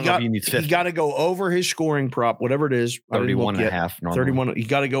 but I don't know if he needs 50. He got to go over his scoring prop, whatever it is. 31.5. 31. He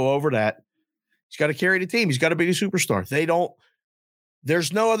got to go over that. He's got to carry the team. He's got to be a superstar.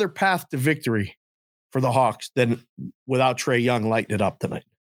 There's no other path to victory for the Hawks than without Trae Young lighting it up tonight.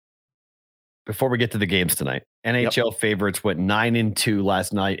 Before we get to the games tonight, NHL favorites went 9-2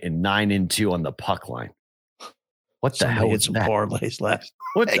 last night and 9-2 on the puck line. What the hell was that? Parlays last.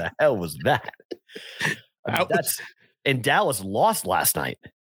 What the hell was that? And Dallas lost last night.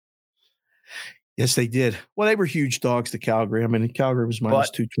 Yes, they did. Well, they were huge dogs to Calgary. I mean, Calgary was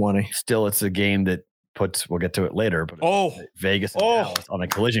 -220. Still, it's a game that we'll get to it later, but Vegas and Dallas on a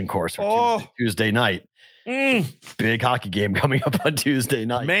collision course for Tuesday night. Big hockey game coming up on Tuesday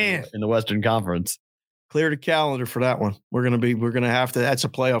night, man, in the Western Conference. Clear the calendar for that one. We're gonna have to. That's a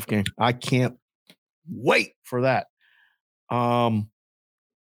playoff game. I can't wait for that.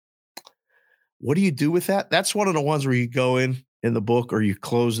 what do you do with that? That's one of the ones where you go in the book or you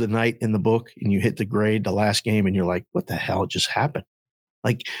close the night in the book and you hit the grade, the last game, and you're like, what the hell just happened?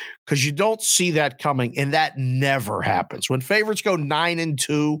 Like, because you don't see that coming, and that never happens. When favorites go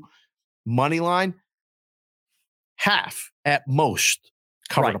 9-2 money line, half at most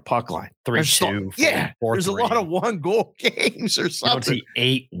cover the puck line. 3-2. Yeah, there's a lot of 1-goal games or something. You don't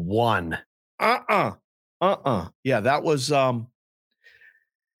see 8-1. Yeah, that was I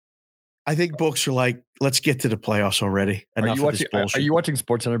think books are like, let's get to the playoffs already. Enough of this bullshit. Are you watching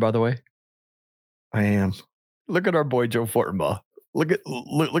SportsCenter, by the way? I am. Look at our boy Joe Fortenbaugh. Look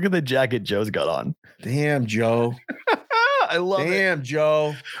at the jacket Joe's got on. Damn, Joe. I love it. Damn,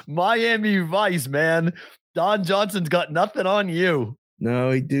 Joe. Miami Vice, man. Don Johnson's got nothing on you.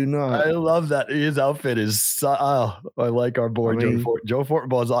 No, he do not. I love that. His outfit is I like our boy Joe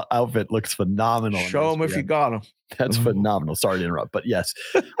Fortenbaugh's outfit looks phenomenal. Show him if you got him. That's phenomenal. Sorry to interrupt, but yes,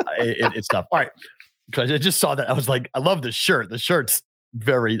 it's tough. All right. Because I just saw that. I was like, I love the shirt. The shirt's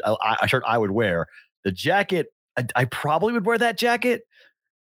a shirt I would wear. The jacket, I probably would wear that jacket,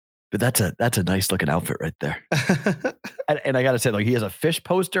 but that's a nice looking outfit right there. and I got to say, like, he has a fish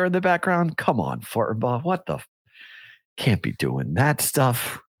poster in the background. Come on, Fortenbaugh. What the? Can't be doing that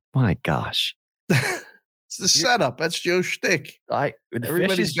stuff. My gosh. It's the setup. That's Joe's shtick.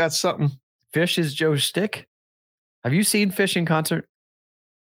 Everybody's got something. Fish is Joe's shtick. Have you seen Fish in concert?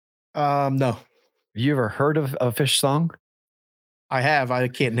 No. Have you ever heard of a Fish song? I have. I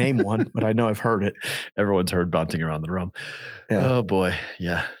can't name one, but I know I've heard it. Everyone's heard Bouncing Around the Room. Yeah. Oh, boy.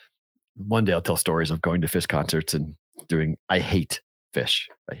 Yeah. One day I'll tell stories of going to Fish concerts and I hate Fish.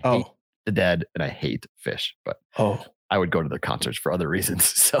 I hate the Dead and I hate Fish. But I would go to the concerts for other reasons.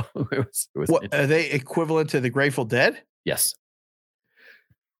 So it was what, are they equivalent to the Grateful Dead? Yes.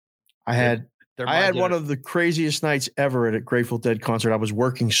 I had one of the craziest nights ever at a Grateful Dead concert. I was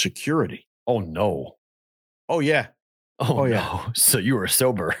working security. Oh, no. Oh, yeah. Oh yeah. No. So you were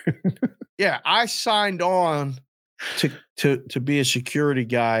sober. Yeah. I signed on to be a security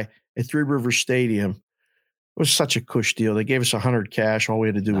guy at Three Rivers Stadium. It was such a cush deal. They gave us $100 cash. All we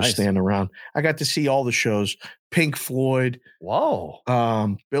had to do was stand around. I got to see all the shows. Pink Floyd. Whoa.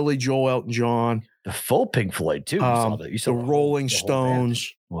 Billy Joel, Elton John. The full Pink Floyd too. You saw the Rolling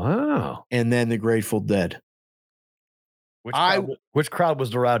Stones. Wow. And then the Grateful Dead. Which crowd was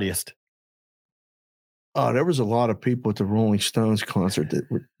the rowdiest? There was a lot of people at the Rolling Stones concert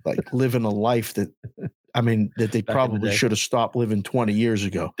that were like living a life that they probably should have stopped living 20 years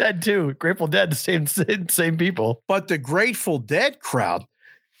ago. Dead too. Grateful Dead, the same people. But the Grateful Dead crowd,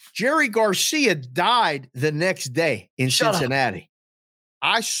 Jerry Garcia died the next day in Cincinnati.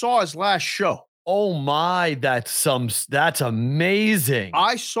 I saw his last show. Oh my, that's amazing.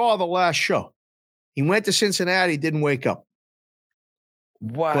 I saw the last show. He went to Cincinnati, didn't wake up.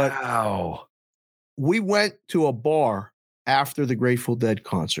 Wow. But we went to a bar after the Grateful Dead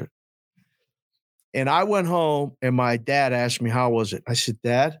concert. And I went home and my dad asked me, how was it? I said,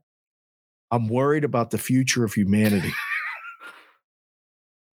 Dad, I'm worried about the future of humanity.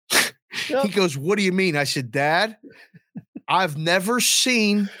 He goes, what do you mean? I said, Dad, I've never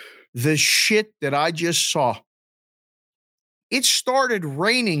seen the shit that I just saw. It started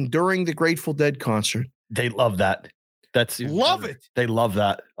raining during the Grateful Dead concert. They love that. Love it. They love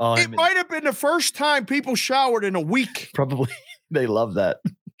that. Might have been the first time people showered in a week. Probably. They love that.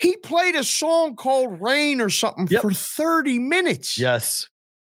 He played a song called Rain or something for 30 minutes. Yes.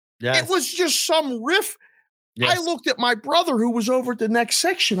 It was just some riff. Yes. I looked at my brother who was over at the next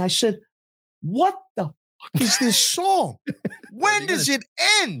section. I said, what the fuck is this song? When does it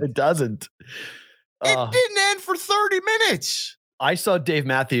end? It doesn't. It didn't end for 30 minutes. I saw Dave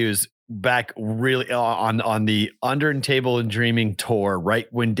Matthews back really on the Under and Table and Dreaming tour, right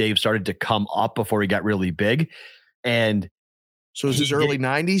when Dave started to come up before he got really big. And so is this early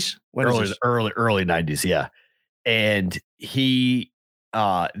 90s? Early 90s, yeah. And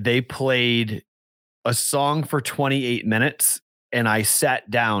they played a song for 28 minutes and I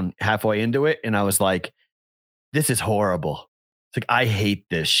sat down halfway into it and I was like, this is horrible. It's like, I hate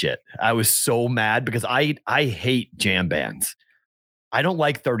this shit. I was so mad because I hate jam bands. I don't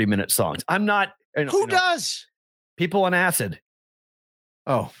like 30-minute songs. I'm not. Who does? People on acid.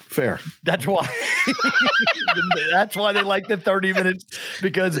 Oh, fair. That's why. That's why they like the 30 minutes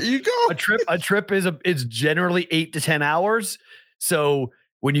because there you go. A trip is generally 8 to 10 hours. So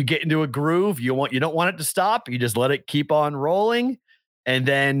when you get into a groove, you don't want it to stop. You just let it keep on rolling. And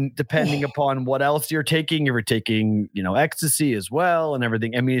then depending upon what else you're taking, if you're taking, ecstasy as well and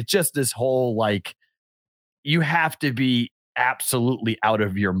everything. I mean, it's just this whole, like, you have to be absolutely out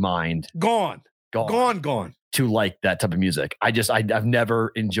of your mind. Gone. Gone. to like that type of music. I've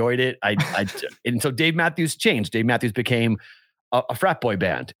never enjoyed it. And so Dave Matthews changed. Dave Matthews became a frat boy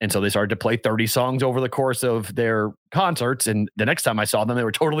band. And so they started to play 30 songs over the course of their concerts. And the next time I saw them, they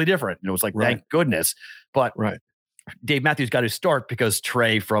were totally different. And it was like, thank goodness. But Dave Matthews got his start because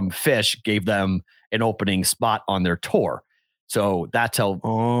Trey from Fish gave them an opening spot on their tour. So that's how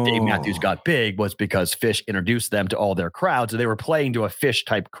Dave Matthews got big, was because Fish introduced them to all their crowds. So they were playing to a Fish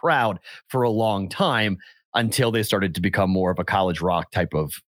type crowd for a long time until they started to become more of a college rock type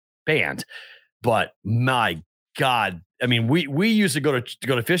of band. But my God, I mean, we used to go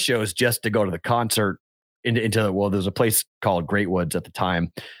to Fish shows just to go to the concert into there's a place called Great Woods at the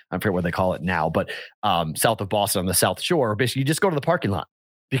time. I forget what they call it now, but south of Boston on the South Shore. Basically, you just go to the parking lot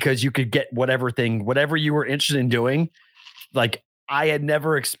because you could get whatever you were interested in doing. Like, I had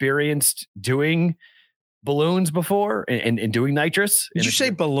never experienced doing balloons before and doing nitrous. Did you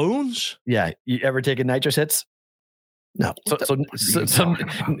say balloons? Yeah. You ever taken nitrous hits? No. So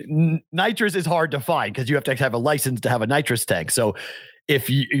nitrous is hard to find because you have to have a license to have a nitrous tank. So if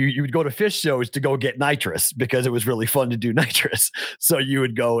you would go to Fish shows to go get nitrous because it was really fun to do nitrous. So you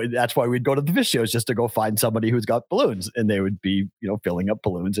would go, and that's why we'd go to the Fish shows, just to go find somebody who's got balloons, and they would be, filling up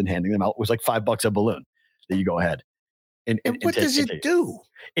balloons and handing them out. It was like $5 a balloon that you go ahead. And what does it do?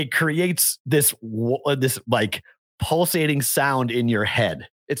 It creates this like pulsating sound in your head.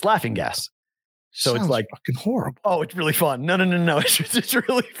 It's laughing gas. So Sounds it's like fucking horrible. Oh, it's really fun. No. It's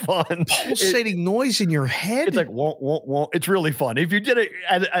really fun. Pulsating noise in your head. It's like, won't. It's really fun. If you did it,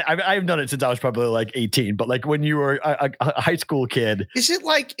 I've done it since I was probably like 18, but like when you were a high school kid. Is it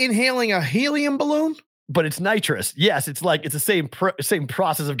like inhaling a helium balloon? But it's nitrous. Yes, it's the same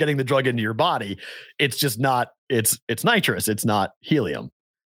process of getting the drug into your body. It's just not, it's nitrous. It's not helium.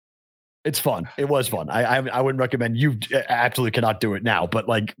 It's fun. It was fun. I wouldn't recommend. You absolutely cannot do it now, but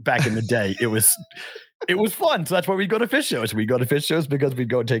like back in the day, it was fun. So that's why we go to Fish shows. We go to Fish shows because we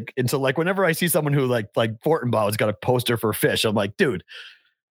go take. And so like whenever I see someone who like Fortenbaugh's got a poster for Fish, I'm like, dude,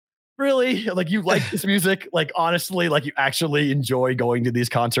 really? Like, you like this music? Like, honestly, like you actually enjoy going to these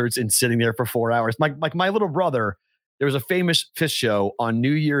concerts and sitting there for 4 hours. My little brother, there was a famous Fish show on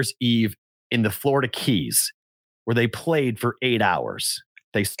New Year's Eve in the Florida Keys where they played for 8 hours.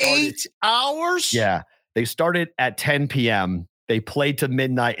 They started, 8 hours? Yeah. They started at 10 p.m. They played to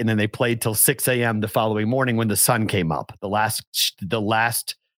midnight, and then they played till 6 a.m. the following morning when the sun came up. The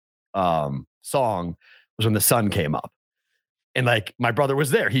last song was when the sun came up. And like, my brother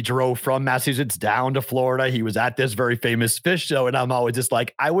was there. He drove from Massachusetts down to Florida. He was at this very famous Fish show. And I'm always just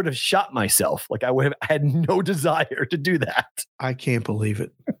like, I would have shot myself. Like, I would have had no desire to do that. I can't believe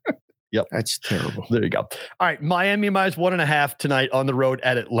it. Yep. That's terrible. There you go. All right. Miami -1.5 tonight on the road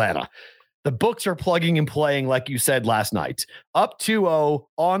at Atlanta. The books are plugging and playing, like you said last night. Up 2-0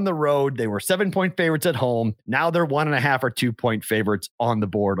 on the road. They were 7-point favorites at home. Now they're 1.5 or 2-point favorites on the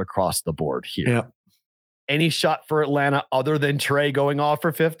board across the board here. Yeah. Any shot for Atlanta other than Trey going off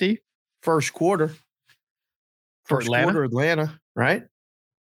for 50? First quarter. For Atlanta, right?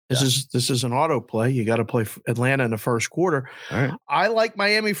 This is an auto play. You got to play Atlanta in the first quarter. All right. I like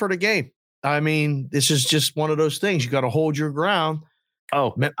Miami for the game. I mean, this is just one of those things. You got to hold your ground.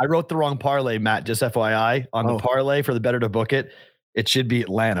 Oh, I wrote the wrong parlay, Matt. Just FYI, on the parlay for the better to book it, it should be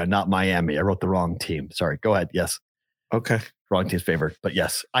Atlanta, not Miami. I wrote the wrong team. Sorry. Go ahead. Yes. Okay. Wrong team's favored. But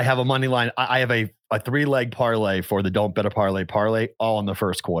yes, I have a money line. I have a 3-leg parlay for the Don't Bet a parlay all in the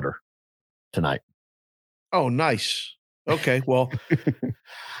first quarter tonight. Oh, nice. Okay. Well,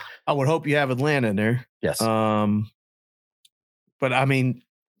 I would hope you have Atlanta in there. Yes. But I mean,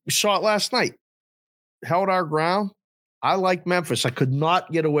 we saw it last night. Held our ground. I like Memphis. I could not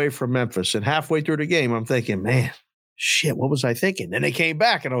get away from Memphis. And halfway through the game, I'm thinking, man, shit, what was I thinking? Then they came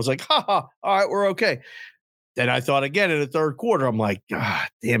back and I was like, all right, we're okay. Then I thought again in the third quarter, I'm like, God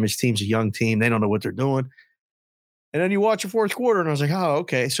damn, this team's a young team. They don't know what they're doing. And then you watch the fourth quarter and I was like, oh,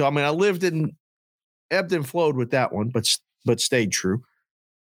 okay. So, I mean, I ebbed and flowed with that one, but stayed true.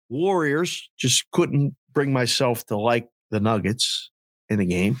 Warriors, just couldn't bring myself to like the Nuggets in the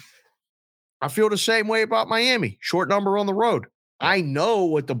game. I feel the same way about Miami. Short number on the road. I know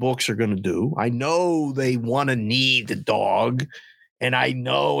what the books are going to do. I know they want to need the dog. And I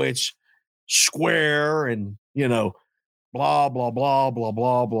know it's square and, blah, blah, blah, blah,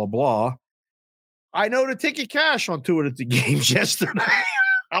 blah, blah, blah. I know the ticket cash on 2 of the games yesterday.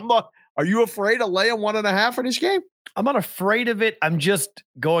 Are you afraid to lay a 1.5 in this game? I'm not afraid of it. I'm just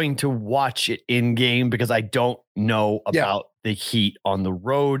going to watch it in game because I don't know about the Heat on the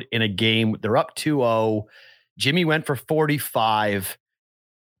road in a game. They're up 2-0. Jimmy went for 45.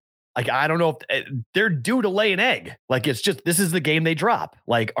 Like, I don't know if they're due to lay an egg. Like, it's just, this is the game they drop.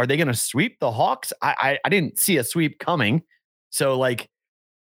 Like, are they going to sweep the Hawks? I didn't see a sweep coming. So, like,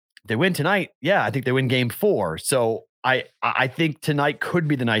 they win tonight. Yeah, I think they win game 4. So I think tonight could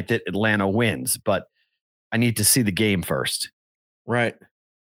be the night that Atlanta wins, but I need to see the game first. Right.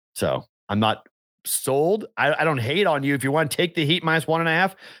 So I'm not sold. I don't hate on you. If you want to take the Heat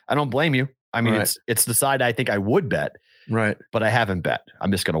 -1.5, I don't blame you. I mean, it's the side I think I would bet. Right. But I haven't bet.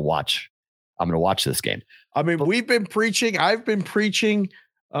 I'm just going to watch. I'm going to watch this game. I mean, we've been preaching. I've been preaching,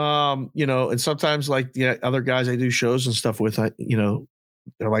 and sometimes like the other guys I do shows and stuff with,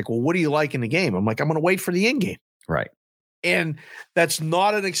 they're like, well, what do you like in the game? I'm like, I'm going to wait for the end game. Right. And that's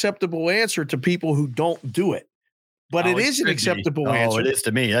not an acceptable answer to people who don't do it. But it is an acceptable answer. It is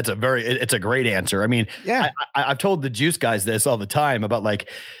to me. It's a great answer. I mean, yeah, I've told the Juice guys this all the time about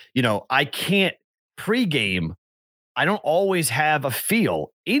I can't pregame. I don't always have a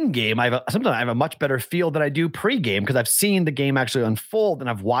feel in game. Sometimes I have a much better feel than I do pregame because I've seen the game actually unfold and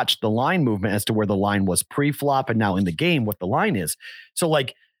I've watched the line movement as to where the line was pre-flop and now in the game what the line is. So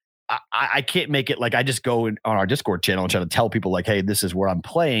like I can't make it like I just go on our Discord channel and try to tell people like, hey, this is where I'm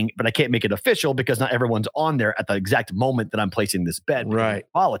playing, but I can't make it official because not everyone's on there at the exact moment that I'm placing this bet. Right. It's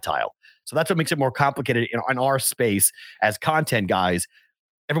volatile. So that's what makes it more complicated in our space as content guys.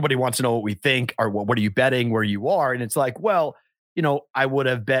 Everybody wants to know what we think or what are you betting where you are. And it's like, well, I would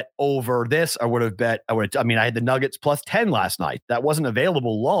have bet over this. I had the Nuggets +10 last night. That wasn't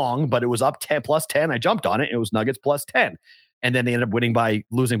available long, but it was up 10 +10. I jumped on it. It was Nuggets +10. And then they ended up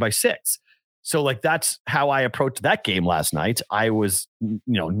losing by 6. So like, that's how I approached that game last night. I was,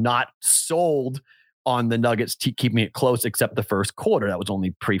 not sold on the Nuggets keeping it close, except the first quarter. That was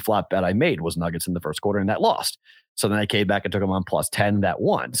only pre-flop bet I made was Nuggets in the first quarter and that lost. So then I came back and took them on +10 that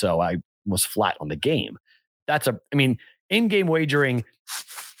won. So I was flat on the game. In-game wagering.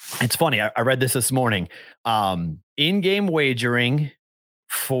 It's funny. I read this morning. In-game wagering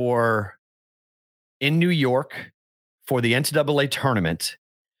in New York for the NCAA tournament,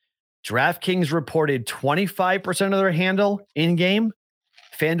 DraftKings reported 25% of their handle in-game.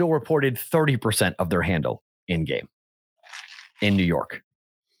 FanDuel reported 30% of their handle in-game in New York.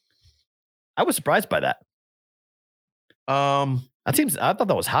 I was surprised by that. I thought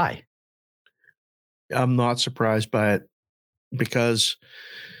that was high. I'm not surprised by it because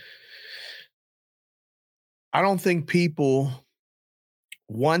I don't think people,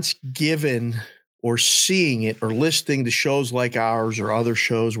 once given or seeing it or listening to shows like ours or other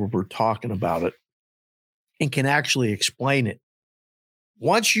shows where we're talking about it and can actually explain it.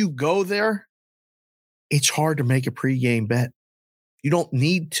 Once you go there, it's hard to make a pregame bet. You don't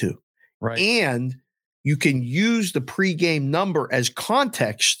need to. Right. And you can use the pregame number as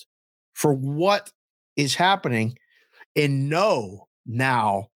context for what is happening and know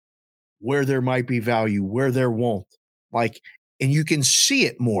now where there might be value, where there won't. And you can see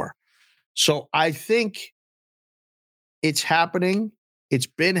it more. So I think it's happening. It's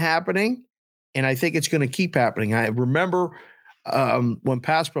been happening. And I think it's going to keep happening. I remember when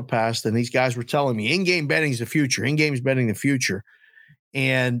PASPA passed and these guys were telling me in-game betting is the future. In-game is betting the future.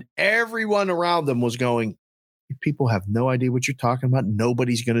 And everyone around them was going, people have no idea what you're talking about.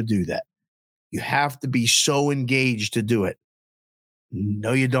 Nobody's going to do that. You have to be so engaged to do it.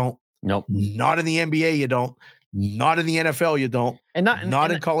 No, you don't. Nope. Not in the NBA, you don't. Not in the NFL, you don't. And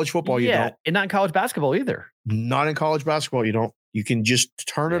not in college football, you don't. And not in college basketball either. Not in college basketball, you don't. You can just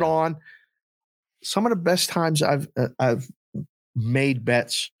turn it on. Some of the best times I've made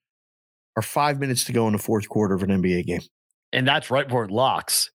bets are 5 minutes to go in the fourth quarter of an NBA game. And that's right before it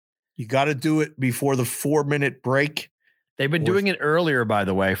locks. You got to do it before the 4-minute break. They've been doing it earlier, by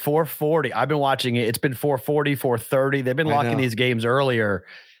the way. 4:40. I've been watching it. It's been 4:40, 4:30. They've been locking these games earlier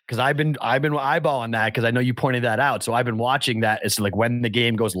because I've been eyeballing that because I know you pointed that out. So I've been watching that. It's like when the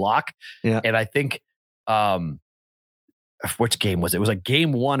game goes lock. Yeah. And I think which game was it? It was like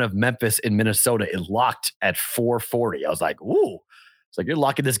game 1 of Memphis in Minnesota. It locked at 4:40. I was like, ooh. It's like you're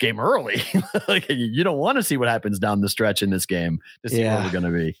locking this game early. Like you don't want to see what happens down the stretch in this game to see where we're going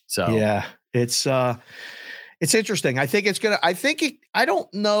to be. So yeah, it's interesting. I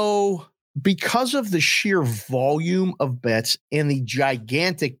don't know, because of the sheer volume of bets and the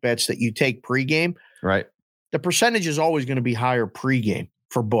gigantic bets that you take pregame. Right. The percentage is always going to be higher pregame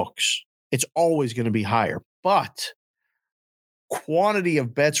for books. It's always going to be higher, but quantity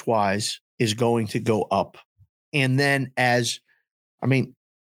of bets wise is going to go up. And then I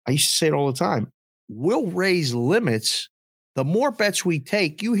used to say it all the time, we'll raise limits. The more bets we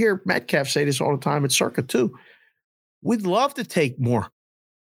take, you hear Metcalf say this all the time at Circa too. We'd love to take more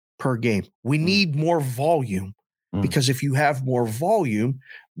per game. We need more volume. Because if you have more volume,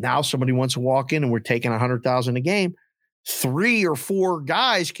 now somebody wants to walk in and we're taking 100,000 a game. 3 or 4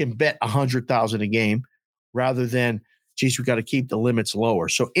 guys can bet 100,000 a game rather than, geez, we got to keep the limits lower.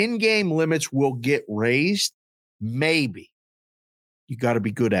 So in-game limits will get raised. Maybe. You got to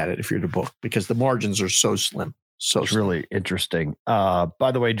be good at it if you're the book because the margins are so slim. So it's really interesting.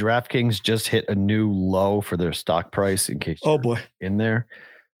 By the way, DraftKings just hit a new low for their stock price in case in there.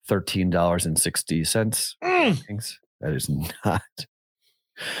 $13.60. That is not.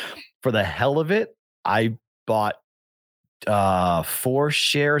 For the hell of it, I bought 4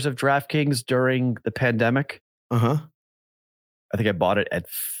 shares of DraftKings during the pandemic. I think I bought it at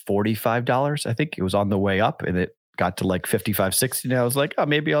 $45. I think it was on the way up and it got to like 55, 60. And I was like, oh,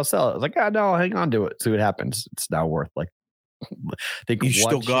 maybe I'll sell it. I was like, oh, no, hang on to it. See what happens. It's now worth like, I think you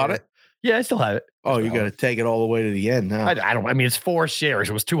still got it? Yeah, I still have it. Oh, you got to take it all the way to the end now. I mean, it's 4 shares.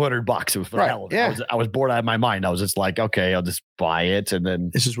 It was $200. It was for the hell of it. Yeah. I was bored out of my mind. I was just like, okay, I'll just buy it. And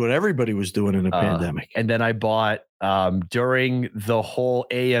then this is what everybody was doing in the pandemic. And then I bought during the whole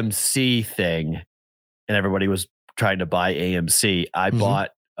AMC thing, and everybody was trying to buy AMC. I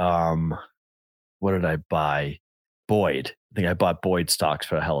bought what did I buy? Boyd. I think I bought Boyd stocks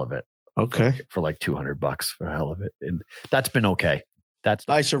for the hell of it. Okay. For like $200 for the hell of it. And that's been okay. That's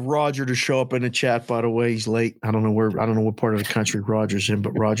nice of Roger to show up in the chat. By the way, he's late. I don't know what part of the country Roger's in,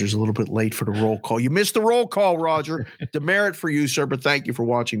 but Roger's a little bit late for the roll call. You missed the roll call, Roger. Demerit for you, sir, but thank you for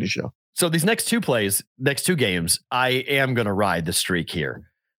watching the show. So these next 2 games, I am going to ride the streak here.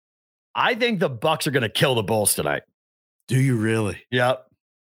 I think the Bucks are going to kill the Bulls tonight. Do you really? Yep.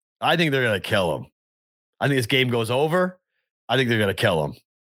 I think they're going to kill them. I think this game goes over. I think they're going to kill them.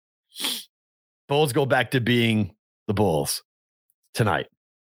 Bulls go back to being the Bulls tonight.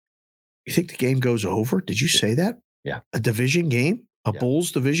 You think the game goes over? Did you say that? Yeah. A division game? A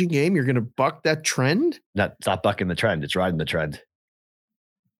Bulls division game? You're going to buck that trend? It's not bucking the trend. It's riding the trend.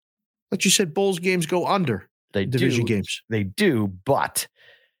 But you said Bulls games go under division games. They do, but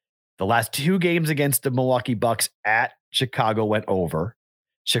the last 2 games against the Milwaukee Bucks at Chicago went over.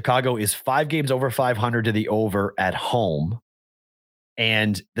 Chicago is 5 games over 500 to the over at home.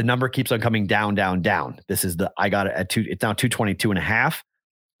 And the number keeps on coming down, down, down. This is I got it at 2. It's now 222.5.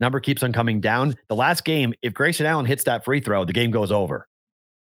 Number keeps on coming down. The last game, if Grayson Allen hits that free throw, the game goes over.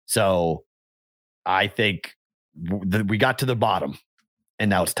 So I think we got to the bottom and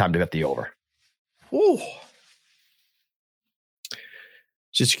now it's time to bet the over. Ooh.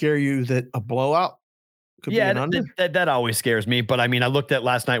 Does it scare you that a blowout could be an under? That always scares me. But I mean, I looked at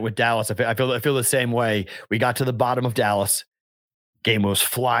last night with Dallas. I feel the same way. We got to the bottom of Dallas. Game was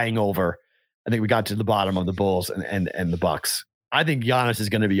flying over. I think we got to the bottom of the Bulls and the Bucks. I think Giannis is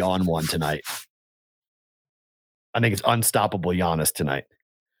going to be on one tonight. I think it's unstoppable Giannis tonight.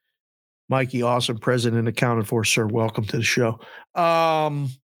 Mikey, awesome president accounted for, sir. Welcome to the show.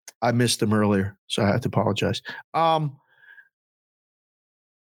 I missed him earlier, so I have to apologize. Are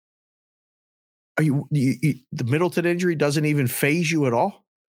you the Middleton injury doesn't even phase you at all?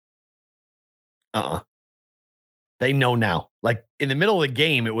 They know now. Like in the middle of the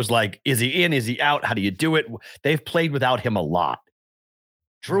game, it was like, is he in? Is he out? How do you do it? They've played without him a lot.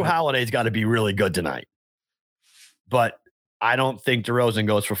 Drew Holiday's got to be really good tonight. But I don't think DeRozan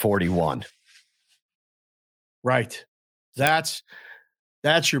goes for 41. Right. That's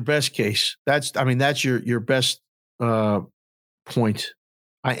your best case. That's your best point.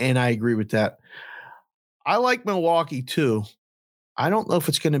 I agree with that. I like Milwaukee too. I don't know if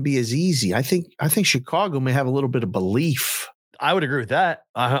it's going to be as easy. I think Chicago may have a little bit of belief. I would agree with that.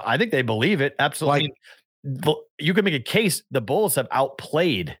 I think they believe it. Absolutely. You can make a case. The Bulls have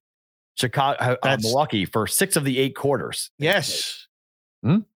outplayed Milwaukee for 6 of the 8 quarters. Yes.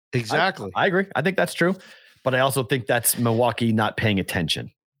 Exactly. I agree. I think that's true. But I also think that's Milwaukee not paying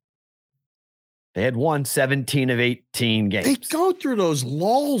attention. They had won 17 of 18 games. They go through those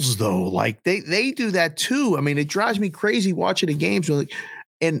lulls, though. Like, they do that, too. I mean, it drives me crazy watching the games.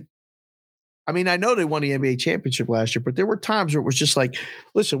 And, I mean, I know they won the NBA championship last year, but there were times where it was just like,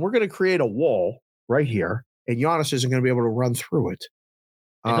 listen, we're going to create a wall right here, and Giannis isn't going to be able to run through it.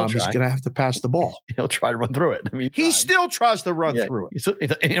 He's going to have to pass the ball. He'll try to run through it. I mean, he still tries to run through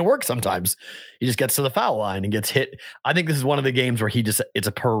it. It works sometimes. He just gets to the foul line and gets hit. I think this is one of the games where it's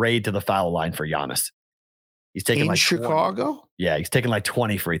a parade to the foul line for Giannis. He's taking like Chicago. 20. Yeah, he's taking like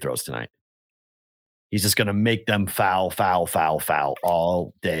 20 free throws tonight. He's just going to make them foul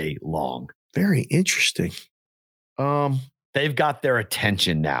all day long. Very interesting. They've got their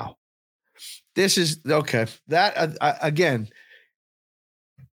attention now. This is okay. That again.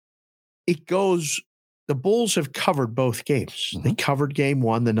 It goes, the Bulls have covered both games. They covered game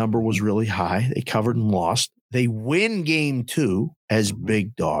 1. The number was really high. They covered and lost. They win game 2 as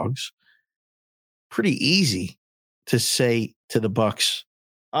big dogs. Pretty easy to say to the Bucks.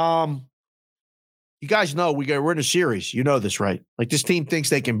 You guys know we're in a series. You know this, right? Like, this team thinks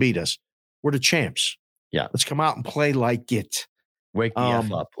they can beat us. We're the champs. Yeah. Let's come out and play like it. Wake the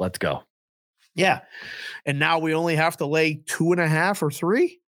F up. Let's go. Yeah. And now we only have to lay 2.5 or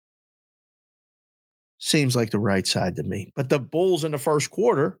 3. Seems like the right side to me. But the Bulls in the first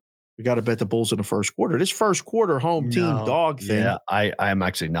quarter, we got to bet the Bulls in the first quarter. This first quarter home team dog thing. Yeah, I'm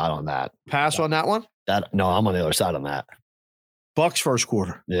actually not on that. Pass on that one? No, I'm on the other side on that. Bucks first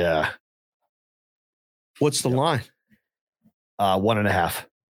quarter. Yeah. What's the line? 1.5.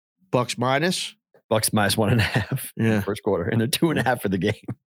 Bucks minus? Bucks minus 1.5. Yeah. First quarter. And they're 2.5 for the game.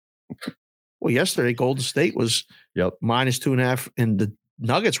 Well, yesterday Golden State was minus 2.5, and the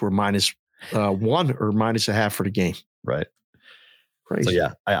Nuggets were minus 1 or minus 0.5 for the game. Right. Crazy. So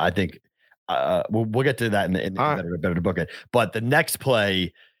yeah, I think we'll get to that in better to book it. But the next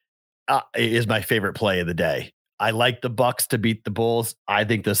play is my favorite play of the day. I like the Bucks to beat the Bulls. I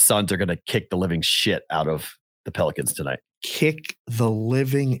think the Suns are going to kick the living shit out of the Pelicans tonight. Kick the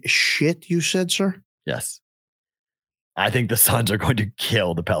living shit, you said, sir? Yes. I think the Suns are going to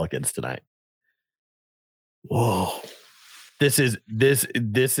kill the Pelicans tonight. Whoa. This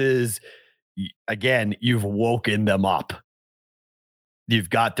is again, you've woken them up. You've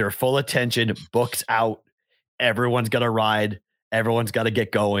got their full attention, books out. Everyone's got to ride. Everyone's got to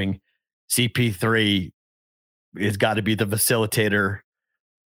get going. CP3 has got to be the facilitator.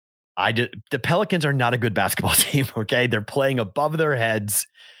 The Pelicans are not a good basketball team. Okay. They're playing above their heads.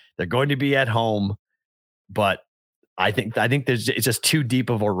 They're going to be at home, but I think it's just too deep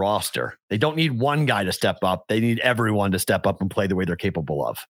of a roster. They don't need one guy to step up. They need everyone to step up and play the way they're capable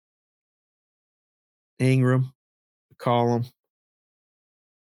of. Ingram, McCollum.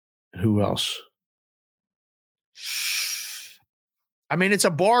 Who else? I mean, it's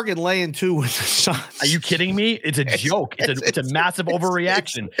a bargain laying 2 with the Suns. Are you kidding me? It's a joke. It's a massive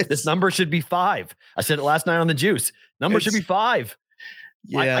overreaction. This number should be 5. I said it last night on the Juice. Number should be 5.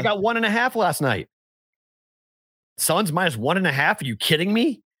 Yeah. I got 1.5 last night. Suns minus 1.5. Are you kidding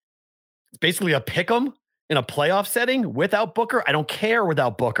me? It's basically a pick 'em in a playoff setting without Booker. I don't care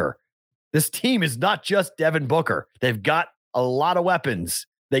without Booker. This team is not just Devin Booker. They've got a lot of weapons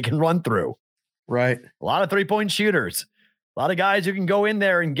they can run through. Right. A lot of 3-point shooters. A lot of guys who can go in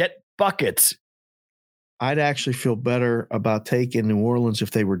there and get buckets. I'd actually feel better about taking New Orleans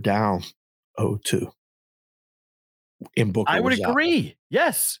if they were down 0-2. In Booker, I would agree. Out.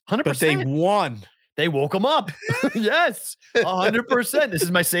 Yes, 100%. But they won. They woke them up. Yes, 100%. This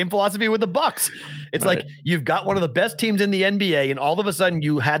is my same philosophy with the Bucks. It's like you've got one of the best teams in the NBA, and all of a sudden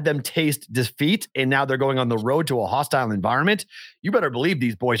you had them taste defeat, and now they're going on the road to a hostile environment. You better believe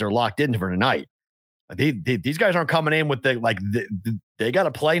these boys are locked in for tonight. These guys aren't coming in with they got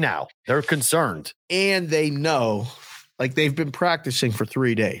to play now. They're concerned. And they know, like, they've been practicing for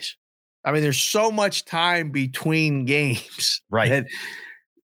 3 days. I mean, there's so much time between games. Right. And,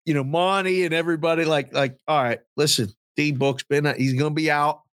 Monty and everybody like, all right, listen, D-Book's he's going to be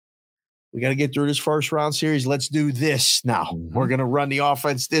out. We got to get through this first round series. Let's do this now. Mm-hmm. We're going to run the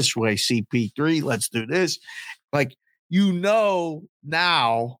offense this way. CP3, let's do this. Like,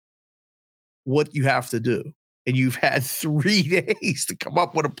 now what you have to do. And you've had 3 days to come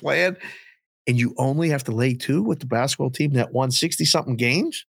up with a plan, and you only have to lay 2 with the basketball team that won 60-something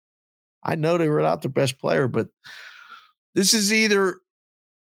games. I know they were without their best player, but this is either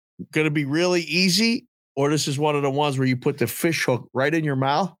going to be really easy, or this is one of the ones where you put the fish hook right in your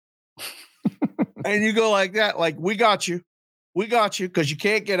mouth and you go like that. Like, we got you, because you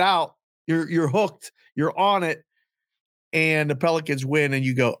can't get out. You're hooked. You're on it. And the Pelicans win, and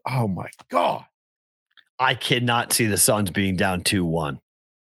you go, oh my God. I cannot see the Suns being down 2-1.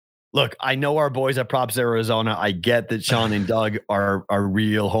 Look, I know our boys at Props Arizona. I get that Sean and Doug are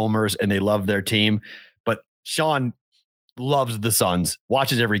real homers and they love their team, but Sean loves the Suns,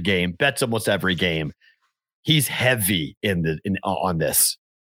 watches every game, bets almost every game. He's heavy on this,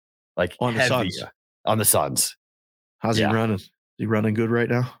 like on the Suns. On the Suns. How's he running? Is he running good right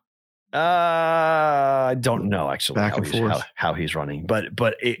now? I don't know actually back and forth how he's running, but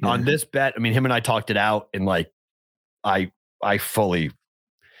on this bet, I mean, him and I talked it out, and like I fully.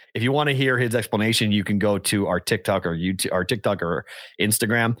 If you want to hear his explanation, you can go to our TikTok or YouTube, our TikTok or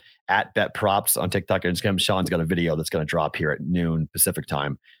Instagram at Bet Props on TikTok and Instagram. Sean's got a video that's going to drop here at noon Pacific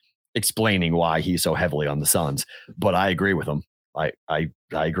time, explaining why he's so heavily on the Suns. But I agree with him. I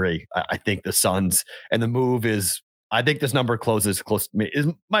agree. I think the Suns, and the move is. I think this number it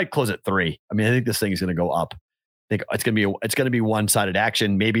might close at 3. I mean, I think this thing is going to go up. I think it's going to be one-sided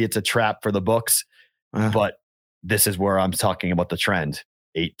action. Maybe it's a trap for the books, but this is where I'm talking about the trend.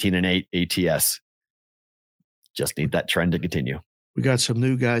 18-8 ATS. Just need that trend to continue. We got some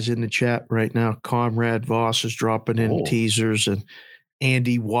new guys in the chat right now. Conrad Voss is dropping in teasers, and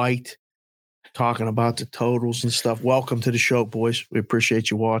Andy White talking about the totals and stuff. Welcome to the show, boys. We appreciate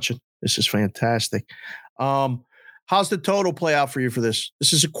you watching. This is fantastic. How's the total play out for you for this?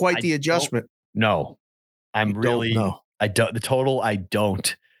 This is quite the adjustment. No, I'm really, I don't, the total, I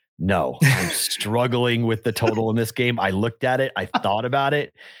don't know. I'm struggling with the total in this game. I looked at it, I thought about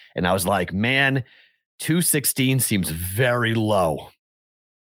it, and I was like, man, 216 seems very low.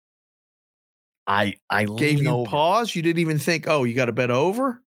 I gave you pause. You didn't even think, oh, you got to bet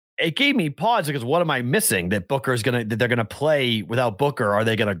over. It gave me pause because what am I missing? That they're gonna play without Booker. Are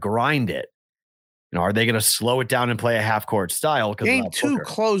they gonna grind it? Are they gonna slow it down and play a half court style? Game 2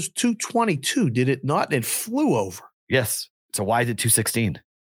 closed 222. Did it not? It flew over. Yes. So why is it 216?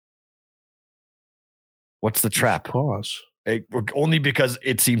 What's the trap? Pause. Only because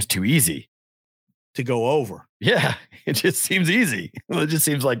it seems too easy to go over. Yeah, it just seems easy. It just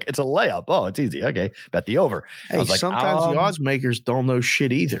seems like it's a layup. Oh, it's easy. Okay, bet the over. Hey, like, sometimes the odds makers don't know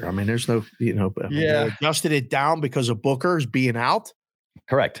shit either. I mean, there's no, they adjusted it down because of Booker's being out.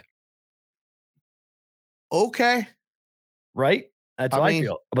 Correct. Okay. Right? That's how I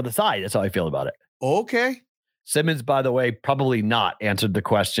feel about the side. That's how I feel about it. Okay. Simmons, by the way, probably not answered the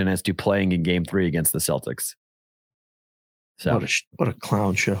question as to playing in game 3 against the Celtics. So what a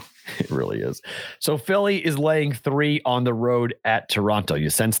clown show. It really is. So Philly is laying 3 on the road at Toronto. You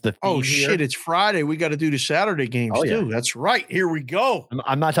sense the theme shit, here? It's Friday. We got to do the Saturday games too. That's right. Here we go.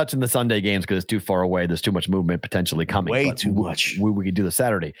 I'm not touching the Sunday games because it's too far away. There's too much movement potentially coming. Way too much. We could do the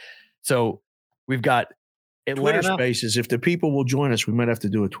Saturday. So we've got Atlanta. Twitter Spaces. If the people will join us, we might have to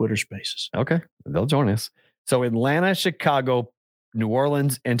do a Twitter Spaces. Okay. They'll join us. So Atlanta, Chicago, New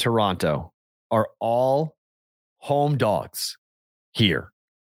Orleans, and Toronto are all home dogs here.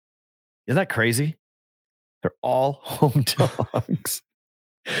 Isn't that crazy? They're all home dogs.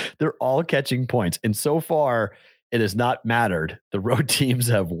 They're all catching points. And so far, it has not mattered. The road teams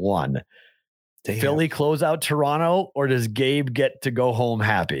have won. Philly close out Toronto, or does Gabe get to go home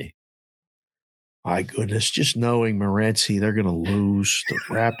happy? My goodness, just knowing Morency, they're going to lose. The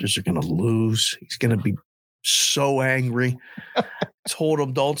Raptors are going to lose. He's going to be so angry. Told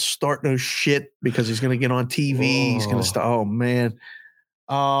him don't start no shit because he's going to get on TV. He's going to start. Oh man.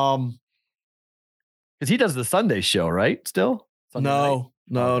 Because he does the Sunday show, right? Still? No.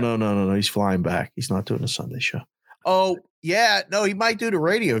 He's flying back. He's not doing the Sunday show. Oh yeah, no, he might do the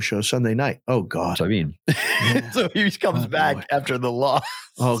radio show Sunday night. Oh God. So I mean, so he comes back after the loss.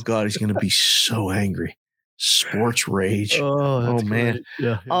 Oh God, he's going to be so angry. Sports rage. Oh man.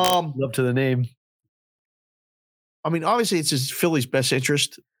 Yeah. Love to the name. I mean, obviously, it's his Philly's best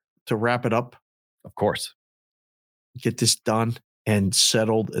interest to wrap it up. Of course. Get this done and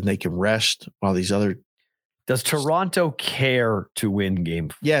settled, and they can rest while these other. Does Toronto care to win game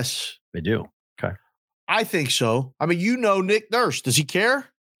 4? Yes. They do. Okay. I think so. I mean, Nick Nurse. Does he care?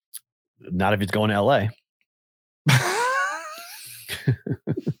 Not if he's going to LA.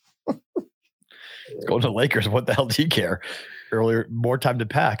 He's going to Lakers. What the hell does he care? Earlier, more time to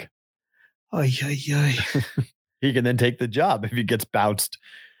pack. Ay. He can then take the job if he gets bounced.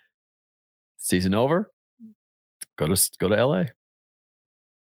 Season over. Go to LA.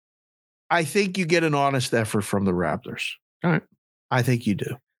 I think you get an honest effort from the Raptors. All right. I think you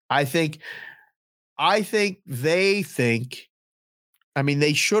do. I think they think, I mean,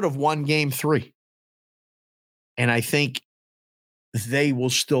 they should have won game 3. And I think they will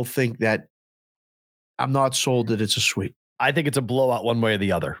still think that I'm not sold that it's a sweep. I think it's a blowout one way or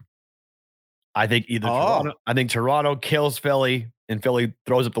the other. I think Toronto kills Philly and Philly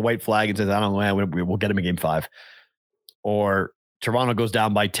throws up the white flag and says, I don't know, we'll get him in game 5. Or Toronto goes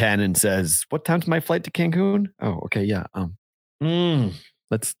down by 10 and says, what time's my flight to Cancun? Oh, okay. Yeah.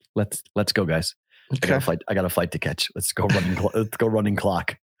 Let's go, guys. Okay. I got a flight to catch. Let's go running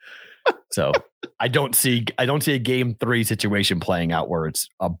clock. So I don't see a game 3 situation playing out where it's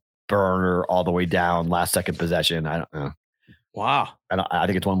a burner all the way down, last second possession. I don't know. Wow. I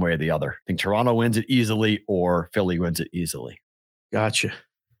think it's one way or the other. I think Toronto wins it easily or Philly wins it easily. Gotcha.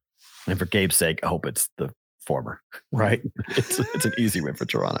 And for Gabe's sake, I hope it's the former. Right. It's an easy win for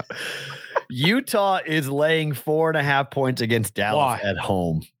Toronto. Utah is laying 4.5 points against Dallas at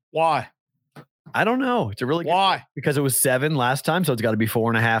home. Why? I don't know. It's a really Why? Because it was 7 last time, so it's got to be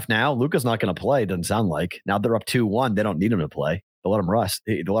 4.5 now. Luka's not going to play. Doesn't sound like. Now they're up 2-1. They don't need him to play. They'll let him rest.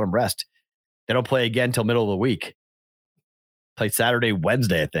 They don't play again until middle of the week. Play Saturday,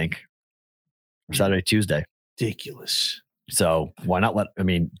 Wednesday, I think. Or Saturday, Tuesday. Ridiculous. So why not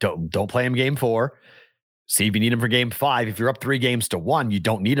don't play him game 4. See if you need him for game 5. If you're up 3-1, you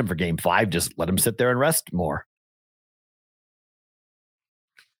don't need him for game 5. Just let him sit there and rest more.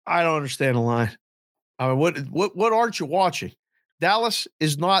 I don't understand the line. I mean, what aren't you watching? Dallas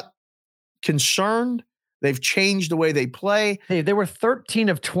is not concerned. They've changed the way they play. Hey, they were 13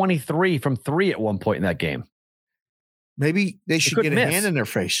 of 23 from 3 at one point in that game. Maybe they should get a hand in their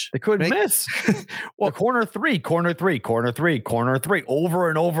face. They couldn't miss. Well, the corner three, over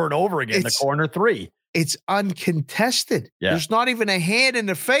and over and over again. The corner 3. It's uncontested. Yeah. There's not even a hand in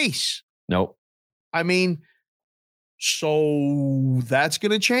the face. Nope. I mean, so that's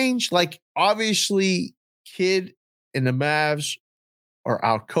going to change. Like, obviously, Kidd and the Mavs are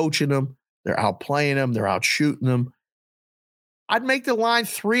out coaching them. They're out playing them. They're out shooting them. I'd make the line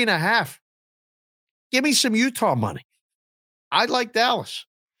 3.5. Give me some Utah money. I like Dallas.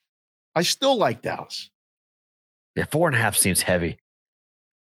 I still like Dallas. Yeah, 4.5 seems heavy.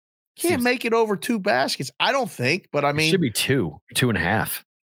 Can't make it over 2 baskets. I don't think, but I mean, it should be 2.5.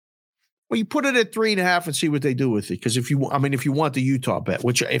 Well, you put it at 3.5 and see what they do with it. Because if you want the Utah bet,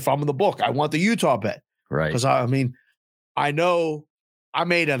 which if I'm in the book, I want the Utah bet. Right. Because I know I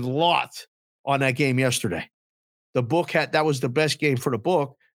made a lot on that game yesterday. The book that was the best game for the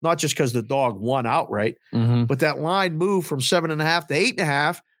book, not just because the dog won outright, but that line moved from 7.5 to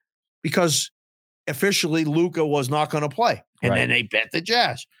 8.5 because officially Luka was not going to play. And then they bet the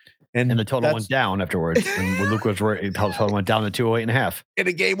Jazz. And the total went down afterwards. And when Luka was worried, the total went down to 208.5. And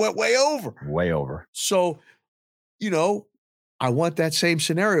the game went way over. Way over. So, I want that same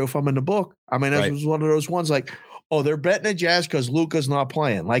scenario if I'm in the book. I mean, that was one of those ones like, oh, they're betting the Jazz because Luka's not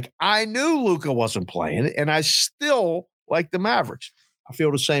playing. Like, I knew Luka wasn't playing, and I still like the Mavericks. I feel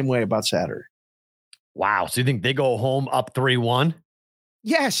the same way about Saturday. Wow. So you think they go home up 3-1?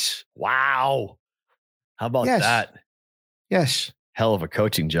 Yes. Wow. How about that? Yes. Hell of a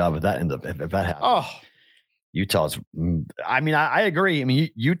coaching job if that happens. Oh. Utah's, I agree. I mean,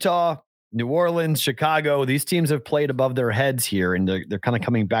 Utah, New Orleans, Chicago, these teams have played above their heads here, and they're kind of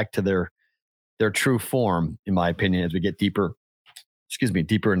coming back to their true form, in my opinion, as we get deeper into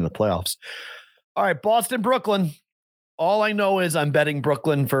the playoffs. All right, Boston, Brooklyn. All I know is I'm betting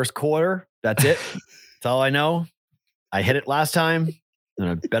Brooklyn first quarter. That's it. That's all I know. I hit it last time. I'm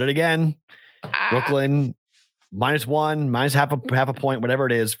going to bet it again. Brooklyn -1, minus half a point, whatever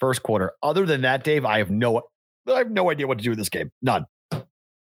it is, first quarter. Other than that, Dave, I have no idea what to do with this game. None.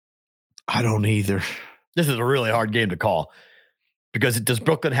 I don't either. This is a really hard game to call because does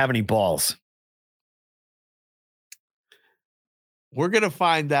Brooklyn have any balls? We're going to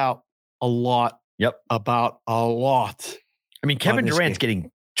find out a lot. About a lot. I mean, Kevin Durant's getting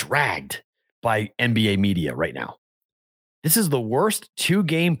dragged by NBA media right now. This is the worst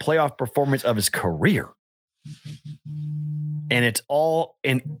 2-game playoff performance of his career. And it's all,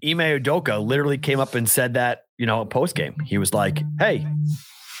 and Ime Udoka literally came up and said that, post game. He was like, hey,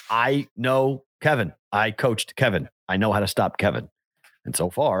 I know Kevin. I coached Kevin. I know how to stop Kevin. And so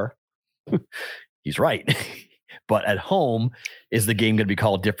far, he's right. But at home, is the game going to be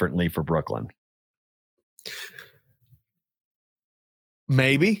called differently for Brooklyn?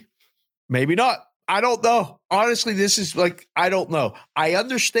 Maybe not. I don't know. Honestly, this is like, I don't know. I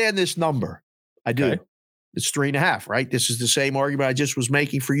understand this number. I do. Okay. It's 3.5, right? This is the same argument I just was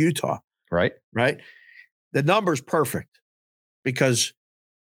making for Utah. Right. The number's perfect because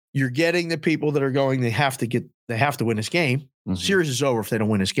you're getting the people that are going, they have to win this game. Mm-hmm. Series is over if they don't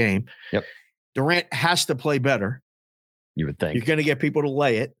win this game. Yep. Durant has to play better. You would think. You're going to get people to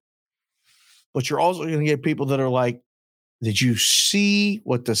lay it, but you're also going to get people that are like, did you see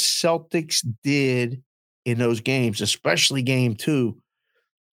what the Celtics did in those games, especially game 2?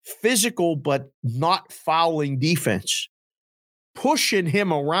 Physical, but not fouling defense, pushing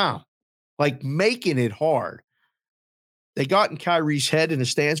him around, like making it hard. They got in Kyrie's head in the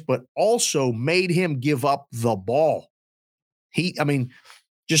stands, but also made him give up the ball.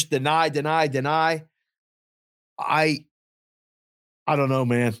 Just deny. I don't know,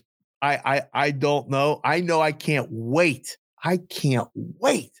 man. I don't know. I know I can't wait. I can't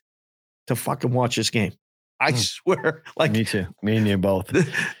wait to fucking watch this game. I swear. Like me too. Me and you both.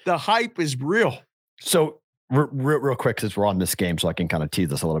 The hype is real. So real quick, since we're on this game, so I can kind of tease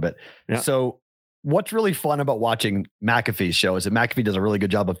this a little bit. Yeah. So what's really fun about watching McAfee's show is that McAfee does a really good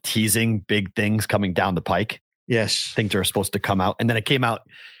job of teasing big things coming down the pike. Yes. Things are supposed to come out. And then it came out.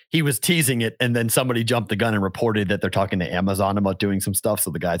 He was teasing it, and then somebody jumped the gun and reported that they're talking to Amazon about doing some stuff. So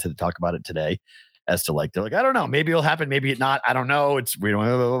the guys had to talk about it today as to they're like, I don't know, maybe it'll happen, maybe it not. I don't know. We don't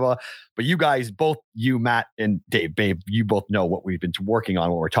blah, blah, blah. But you guys, both you, Matt, and Dave, babe, you both know what we've been working on,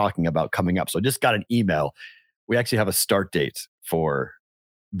 what we're talking about coming up. So I just got an email. We actually have a start date for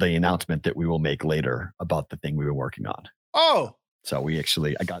the announcement that we will make later about the thing we were working on. Oh, so we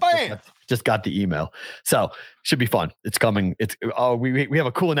just got the email. So should be fun. It's coming. We have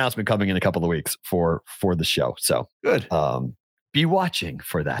a cool announcement coming in a couple of weeks for the show. So good. Be watching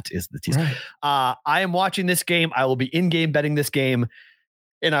for that is the teaser. Right. I am watching this game. I will be in-game betting this game,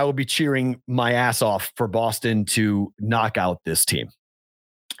 and I will be cheering my ass off for Boston to knock out this team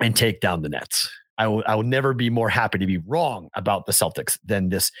and take down the Nets. I will never be more happy to be wrong about the Celtics than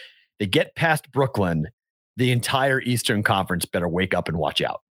this. They get past Brooklyn, the entire Eastern Conference better wake up and watch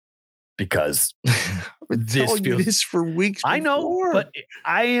out, because this feels for weeks. I know, but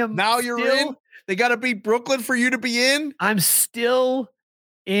I am now. You're in. They got to beat Brooklyn for you to be in. I'm still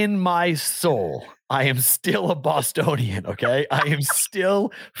in my soul. I am still a Bostonian. Okay, I am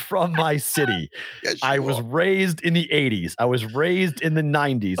still from my city. Yes, I was raised in the 80s. I was raised in the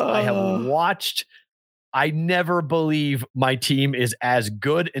 90s. I have watched. I never believe my team is as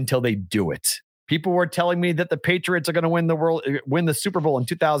good until they do it. People were telling me that the Patriots are going to win the Super Bowl in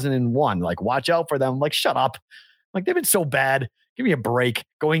 2001. Like, watch out for them. Like, shut up. Like, they've been so bad. Give me a break.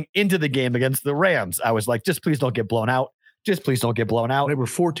 Going into the game against the Rams, I was like, just please don't get blown out. Just please don't get blown out. They were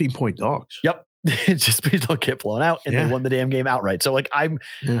 14-point dogs. Yep. Just please don't get blown out. And they won the damn game outright. So like, I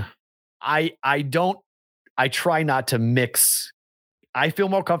try not to mix. I feel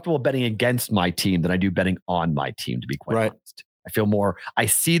more comfortable betting against my team than I do betting on my team, to be quite honest. I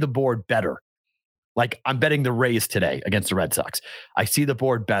see the board better. Like, I'm betting the Rays today against the Red Sox. I see the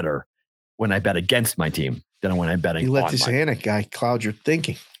board better when I bet against my team than when I'm betting on my team. You let this Anik guy cloud your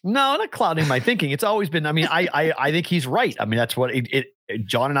thinking. No, not clouding my thinking. It's always been, I mean, I think he's right. I mean, that's what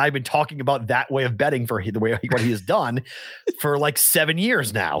John and I have been talking about, that way of betting for what he has done for like 7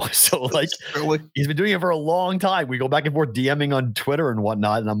 years now. So like, he's been doing it for a long time. We go back and forth DMing on Twitter and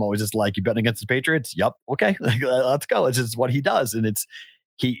whatnot. And I'm always just like, you betting against the Patriots? Yep. Okay. Let's go. It's just what he does. And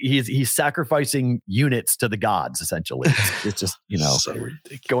he's sacrificing units to the gods, essentially. It's just, so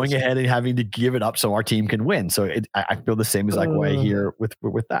going ahead and having to give it up so our team can win. So I feel the same exact way here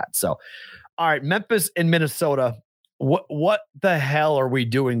with that. So, all right, Memphis and Minnesota. What the hell are we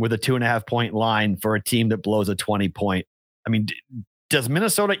doing with a 2.5 point line for a team that blows a 20 point? I mean, does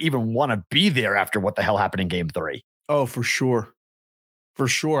Minnesota even want to be there after what the hell happened in Game 3? Oh, for sure. For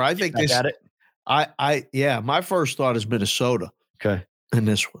sure. I think this. My first thought is Minnesota. Okay. In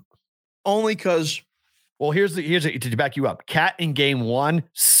this one, only because. Well, here's to back you up. Cat in Game 1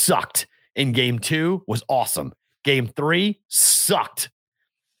 sucked. In Game 2 was awesome. Game 3 sucked.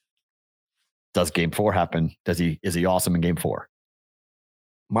 Does Game 4 happen? Is he awesome in Game 4?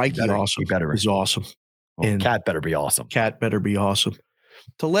 Mikey is awesome. Well, and Cat better be awesome. Cat better be awesome.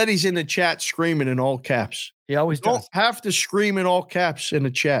 Toletti's in the chat screaming in all caps. He always don't does. have to scream in all caps in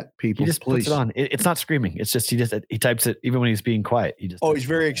the chat, people. He just puts it on. It's not screaming. It's just he types it even when he's being quiet. He's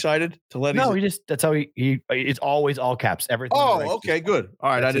very excited. That's how he it's always all caps. Everything. Oh, okay, good.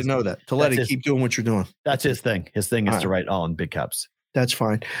 All right, I didn't know that. Toletti, keep doing what you're doing. That's his thing. His thing is to write all in big caps. That's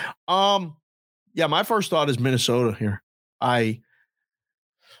fine. My first thought is Minnesota here.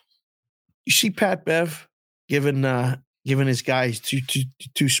 You see Pat Bev giving his guys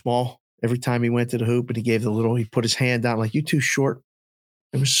too small every time he went to the hoop, and he put his hand down like, you too short.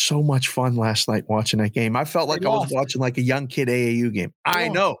 It was so much fun last night watching that game. I felt like I was watching like a young kid AAU game. I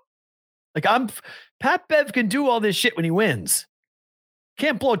know. Like Pat Bev can do all this shit when he wins.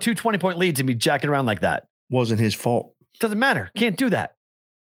 Can't blow 2 20-point leads and be jacking around like that. Wasn't his fault. Doesn't matter. Can't do that.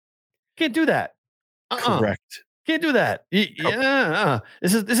 Can't do that. Correct. Can't do that.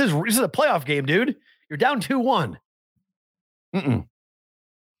 This is a playoff game, dude. You're down 2-1.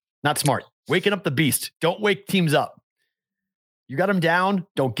 Not smart. Waking up the beast. Don't wake teams up. You got them down.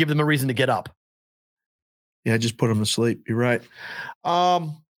 Don't give them a reason to get up. Yeah, just put them to sleep. You're right.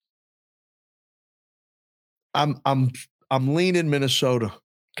 I'm leaning Minnesota.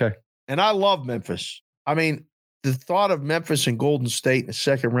 Okay. And I love Memphis. I mean, the thought of Memphis and Golden State in a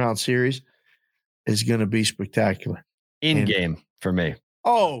second round series is going to be spectacular. In-game for me.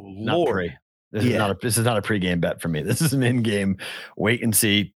 Oh, not Lord. Pre. This is not a pregame bet for me. This is an in-game wait and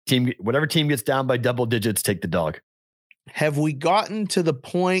see. Whatever team gets down by double digits, take the dog. Have we gotten to the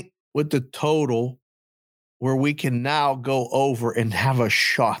point with the total where we can now go over and have a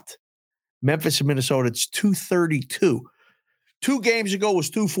shot? Memphis and Minnesota, it's 232. 2 games ago was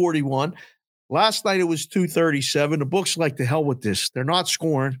 241. Last night it was 237. The books like the hell with this. They're not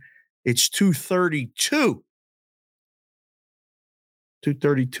scoring. It's 232.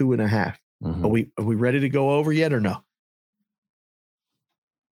 232 and a half. Mm-hmm. Are we ready to go over yet or no?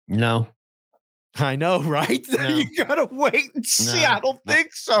 No. I know, right? No. You gotta wait and see. No. I don't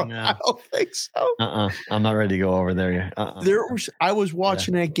think so. No. I don't think so. I'm not ready to go over there yet. I was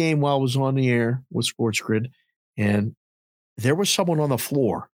watching that game while I was on the air with Sports Grid, and there was someone on the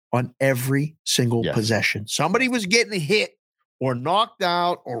floor on every single possession. Somebody was getting hit or knocked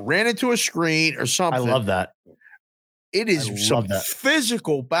out or ran into a screen or something. I love that. It is some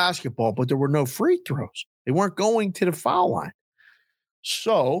physical basketball, but there were no free throws. They weren't going to the foul line.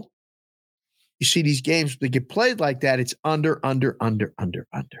 So you see these games, they get played like that. It's under.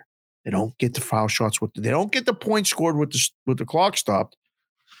 They don't get the foul shots. They don't get the point scored with the clock stopped.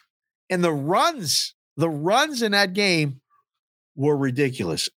 And the runs in that game were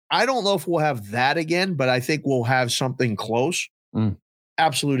ridiculous. I don't know if we'll have that again, but I think we'll have something close.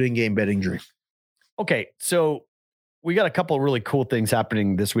 Absolute in-game betting dream. Okay, so we got a couple of really cool things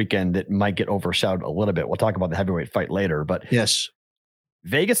happening this weekend that might get overshadowed a little bit. We'll talk about the heavyweight fight later, but yes,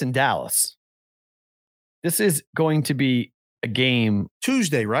 Vegas and Dallas. This is going to be a game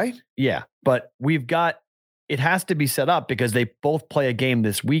Tuesday, right? Yeah, but it has to be set up because they both play a game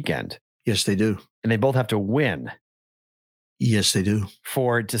this weekend. Yes, they do. And they both have to win. Yes, they do.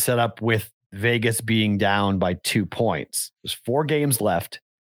 For it to set up with Vegas being down by 2 points. There's 4 games left.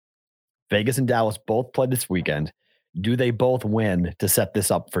 Vegas and Dallas both play this weekend. Do they both win to set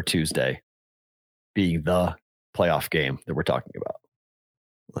this up for Tuesday being the playoff game that we're talking about?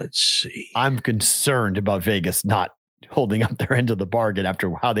 Let's see. I'm concerned about Vegas not holding up their end of the bargain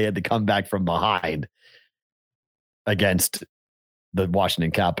after how they had to come back from behind against the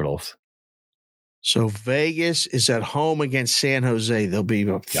Washington Capitals. So Vegas is at home against San Jose. They'll be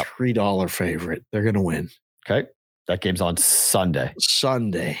a $3 favorite. They're going to win. Okay. That game's on Sunday.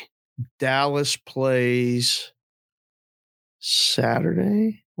 Dallas plays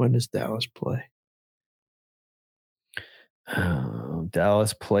Saturday. When does Dallas play?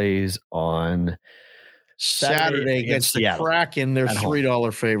 Dallas plays on Saturday against the Kraken. They're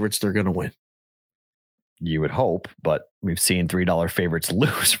 $3 favorites. They're going to win. You would hope, but we've seen $3 favorites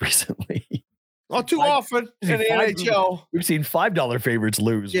lose recently. Not too often in the NHL. We've seen $5 favorites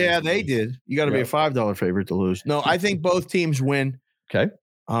lose. Yeah, recently. They did. You got to be a $5 favorite to lose. No, I think both teams win. Okay.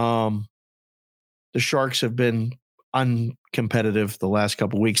 The Sharks have been uncompetitive the last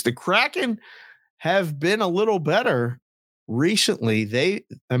couple of weeks. The Kraken have been a little better recently.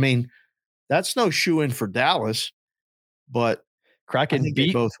 That's no shoe-in for Dallas, but Kraken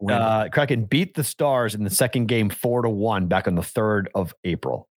beat the Stars in the second game 4-1 back on the 3rd of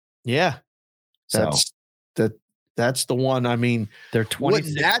April. Yeah. That's the one. I mean, they're 26.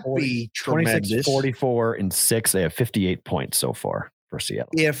 Wouldn't that be tremendous? 26, 44, and 6. They have 58 points so far for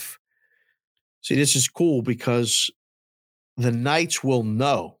Seattle. This is cool because the Knights will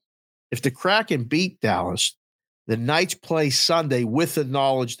know. If the Kraken beat Dallas, the Knights play Sunday with the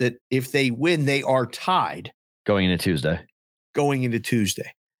knowledge that if they win, they are tied. Going into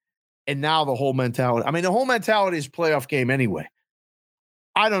Tuesday. And now the whole mentality. The whole mentality is playoff game anyway.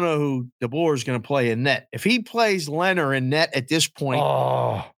 I don't know who DeBoer is going to play in net. If he plays Leonard in net at this point,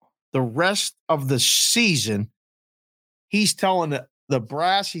 the rest of the season, he's telling the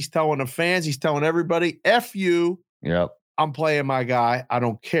brass, he's telling the fans, he's telling everybody, F you. Yep. I'm playing my guy. I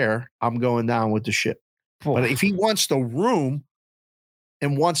don't care. I'm going down with the ship. But if he wants the room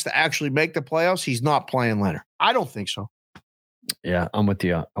and wants to actually make the playoffs, he's not playing Leonard. I don't think so. Yeah, I'm with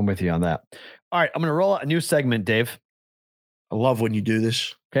you. I'm with you on that. All right, I'm going to roll out a new segment, Dave. I love when you do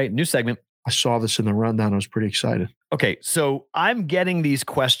this. Okay, new segment. I saw this in the rundown. I was pretty excited. Okay, so I'm getting these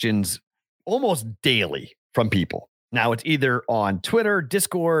questions almost daily from people. Now, it's either on Twitter,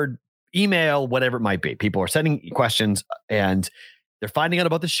 Discord, email, whatever it might be. People are sending questions, and they're finding out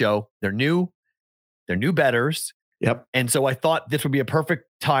about the show. They're new. They're new bettors. Yep. And so I thought this would be a perfect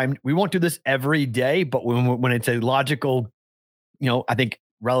time. We won't do this every day, but when it's a logical, I think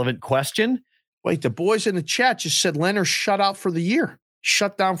relevant question. Wait, the boys in the chat just said Leonard shut down for the year.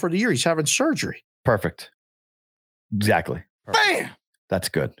 He's having surgery. Perfect. Exactly. Perfect. Bam. That's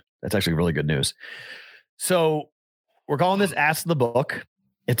good. That's actually really good news. So we're calling this Ask the Book.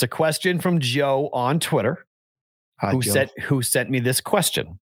 It's a question from Joe on Twitter. Hi, who sent me this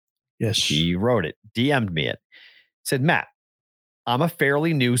question. Yes. He wrote it, DM'd me it. Said, Matt, I'm a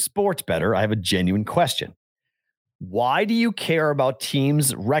fairly new sports bettor. I have a genuine question. Why do you care about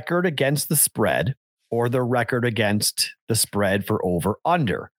teams' record against the spread or the record against the spread for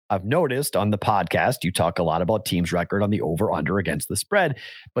over-under? I've noticed on the podcast, you talk a lot about teams' record on the over-under against the spread,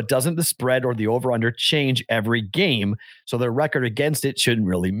 but doesn't the spread or the over-under change every game? So their record against it shouldn't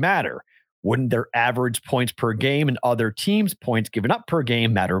really matter. Wouldn't their average points per game and other teams' points given up per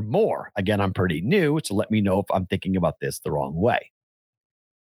game matter more? Again, I'm pretty new, so let me know if I'm thinking about this the wrong way.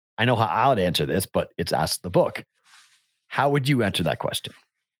 I know how I would answer this, but it's Ask the Book. How would you answer that question?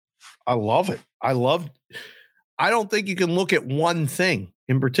 I love it. I don't think you can look at one thing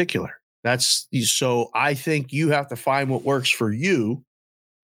in particular. So I think you have to find what works for you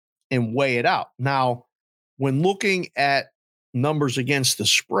and weigh it out. Now, when looking at numbers against the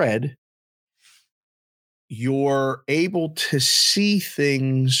spread, you're able to see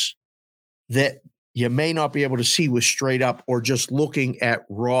things that you may not be able to see with straight up or just looking at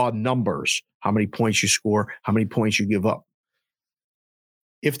raw numbers, how many points you score, how many points you give up.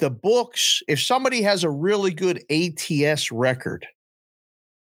 If somebody has a really good ATS record,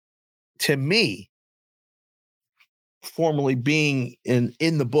 to me, formerly being in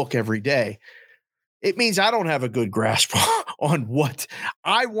the book every day, it means I don't have a good grasp on what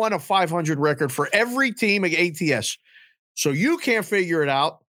I want. A 500 record for every team at ATS. So you can't figure it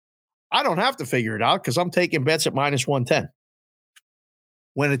out. I don't have to figure it out because I'm taking bets at minus 110.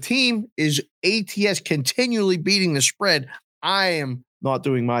 When a team is ATS continually beating the spread, I am not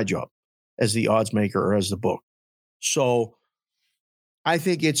doing my job as the odds maker or as the book. So I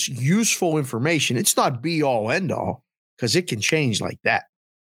think it's useful information. It's not be all end all because it can change like that.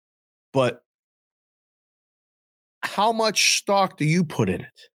 But how much stock do you put in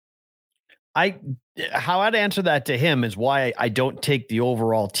it? How I'd answer that to him is why I don't take the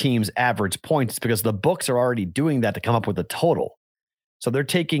overall team's average points, because the books are already doing that to come up with a total. So they're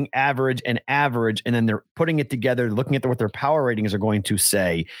taking average, and then they're putting it together, looking at what their power ratings are going to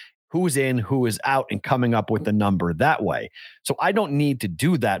say, who's in, who is out, and coming up with the number that way. So I don't need to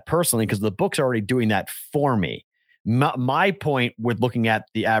do that personally because the books are already doing that for me. My point with looking at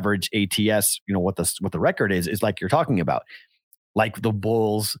the average ATS, what the record is like you're talking about, like the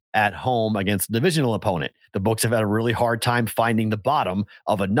Bulls at home against a divisional opponent. The books have had a really hard time finding the bottom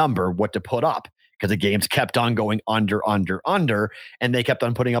of a number, what to put up, because the games kept on going under, and they kept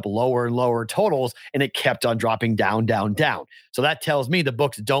on putting up lower and lower totals, and it kept on dropping down. So that tells me the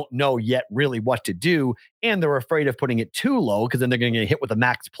books don't know yet really what to do, and they're afraid of putting it too low because then they're going to get hit with a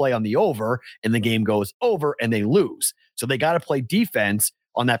max play on the over, and the game goes over, and they lose. So they got to play defense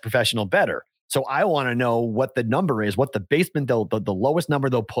on that professional bettor. So I want to know what the number is, what the basement, the lowest number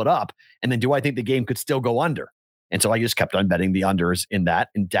they'll put up, and then do I think the game could still go under? And so I just kept on betting the unders in that.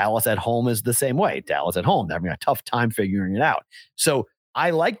 And Dallas at home is the same way. Dallas at home, they're having a tough time figuring it out. So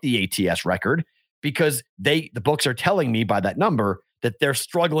I like the ATS record because the books are telling me by that number that they're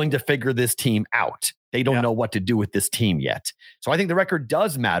struggling to figure this team out. They don't know what to do with this team yet. So I think the record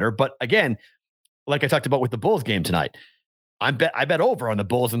does matter. But again, like I talked about with the Bulls game tonight, I bet over on the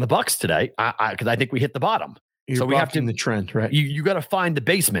Bulls and the Bucks today because I think we hit the bottom. So we have to the trend, right? You got to find the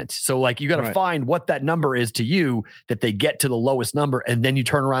basement. So like you got to find what that number is to you that they get to the lowest number, and then you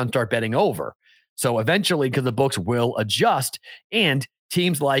turn around and start betting over. So eventually, because the books will adjust, and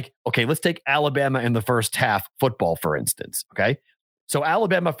teams like, okay, let's take Alabama in the first half football, for instance. Okay. So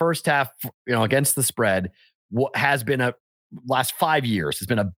Alabama first half, against the spread has been last 5 years has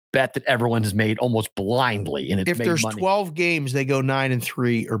been a bet that everyone has made almost blindly. And if there's money. 12 games, they go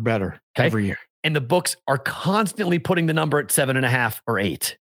 9-3 or better every year. And the books are constantly putting the number at 7.5 or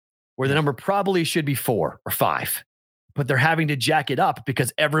 8, where the number probably should be 4 or 5, but they're having to jack it up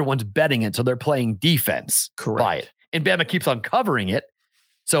because everyone's betting it. So they're playing defense by it. And Bama keeps on covering it.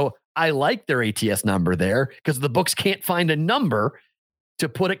 So I like their ATS number there because the books can't find a number to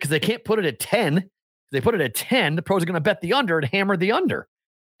put it because they can't put it at 10. They put it at 10. The pros are going to bet the under and hammer the under.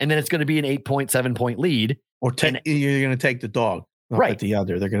 And then it's going to be an 8.7 point lead. Or you're going to take the dog. Right. The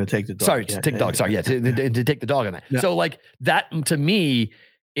other. They're going to take the dog. Sorry, to take dog. Sorry. Yeah. To take the dog on that. Yeah. So like that to me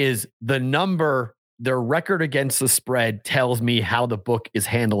is the number, their record against the spread tells me how the book is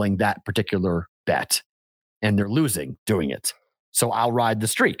handling that particular bet, and they're losing doing it. So I'll ride the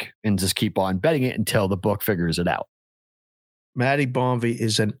streak and just keep on betting it until the book figures it out. Matty Bonvie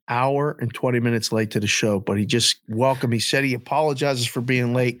is an hour and 20 minutes late to the show, but he just welcome. He said he apologizes for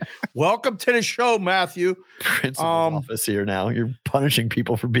being late. Welcome to the show, Matthew. Principal's office here now. You're punishing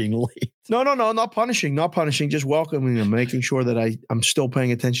people for being late. No, not punishing. Just welcoming them, making sure that I'm still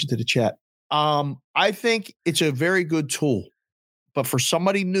paying attention to the chat. I think it's a very good tool, but for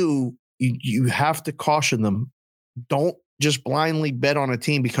somebody new, you have to caution them. Don't just blindly bet on a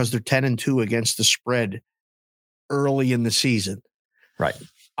team because they're 10-2 against the spread early in the season. Right.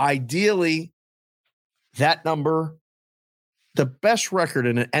 Ideally, that number, the best record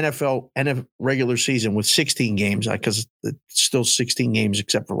in an NFL regular season with 16 games, because it's still 16 games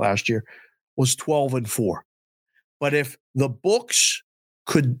except for last year, was 12-4. But if the books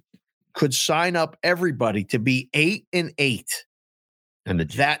could sign up everybody to be 8-8, and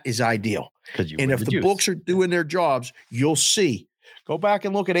that is ideal. And if the books are doing their jobs, you'll see Go back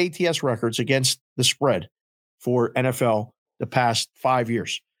and look at ATS records against the spread for NFL the past 5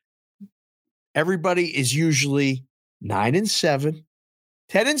 years. Everybody is usually 9-7,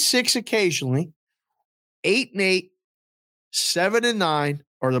 10-6 occasionally, 8-8, 7-9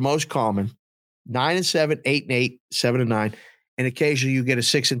 are the most common. 9-7, 8-8, 7-9, and occasionally you get a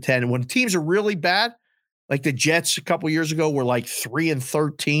 6-10. And when teams are really bad, like the Jets a couple years ago were like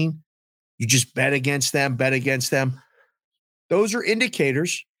 3-13, you just bet against them. Those are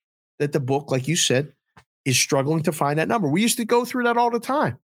indicators that the book, like you said, is struggling to find that number. We used to go through that all the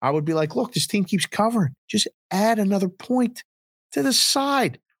time. I would be like, look, this team keeps covering. Just add another point to the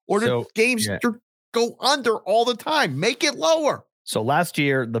side. Or the games go under all the time. Make it lower. So last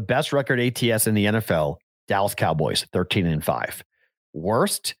year, the best record ATS in the NFL, Dallas Cowboys, 13-5.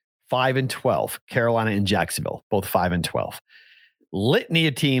 Worst, 5-12. Carolina and Jacksonville, both 5-12. Litany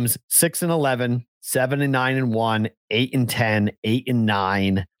of teams, 6-11, 7-9-1, 8-10,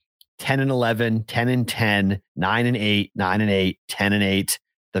 8-9, 10-11, 10-10, 9-8, 9-8, 10-8.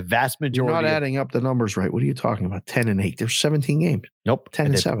 The vast majority. You're not adding up the numbers right. What are you talking about? 10-8. There's 17 games. Nope.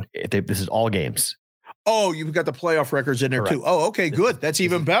 10-7. This is all games. Oh, you've got the playoff records in there too. Oh, okay, good. That's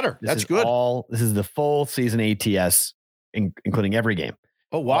even better. That's good. This is the full season ATS, including every game.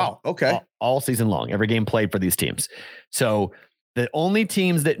 Oh, wow. Okay. All season long, every game played for these teams. So the only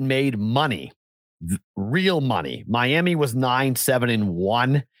teams that made money, real money, Miami was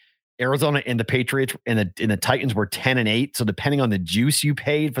 9-7-1. Arizona and the Patriots and the Titans were 10-8. So depending on the juice you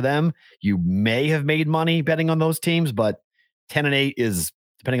paid for them, you may have made money betting on those teams, but 10-8 is,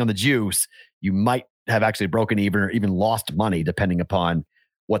 depending on the juice, you might have actually broken even or even lost money depending upon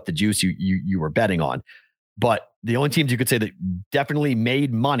what the juice you were betting on. But the only teams you could say that definitely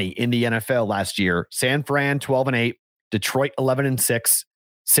made money in the NFL last year, San Fran 12-8, Detroit 11-6,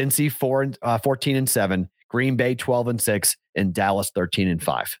 Cincy 14-7, Green Bay 12-6, and Dallas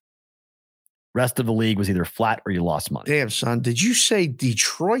 13-5. Rest of the league was either flat or you lost money. Damn, son. Did you say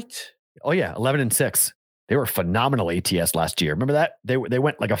Detroit? Oh yeah, 11-6. They were phenomenal ATS last year. Remember that? They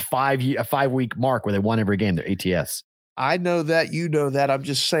went like a 5-week mark where they won every game, their ATS. I know that. You know that. I'm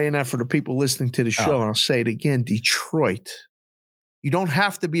just saying that for the people listening to the show. And I'll say it again. Detroit. You don't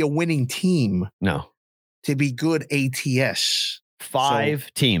have to be a winning team. No. To be good ATS.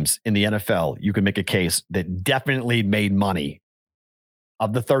 5 teams in the NFL, you can make a case that definitely made money.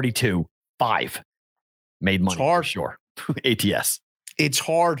 Of the 32, 5 made money. It's hard. For sure. ATS. It's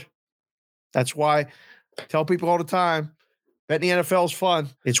hard. That's why I tell people all the time, betting the NFL is fun.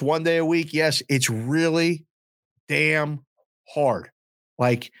 It's one day a week. Yes, it's really damn hard.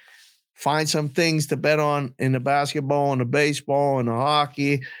 Like, find some things to bet on in the basketball and the baseball and the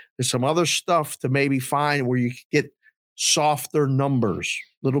hockey. There's some other stuff to maybe find where you get softer numbers,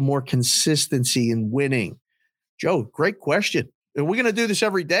 a little more consistency in winning. Joe, great question. Are we going to do this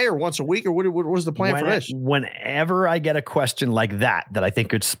every day or once a week, or what was the plan for this? Whenever I get a question like that I think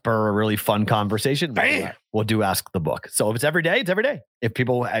could spur a really fun conversation, we'll do Ask the Book. So if it's every day, it's every day. If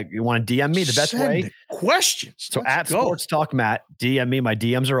people want to DM me, the best way. Questions. So at Sports Talk Matt, DM me. My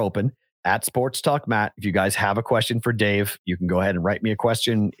DMs are open. At Sports Talk Matt, if you guys have a question for Dave, you can go ahead and write me a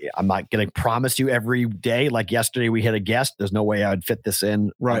question. I'm not going to promise you every day. Like yesterday, we had a guest. There's no way I would fit this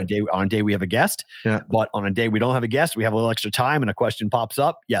in on a day we have a guest. Yeah. But on a day we don't have a guest, we have a little extra time and a question pops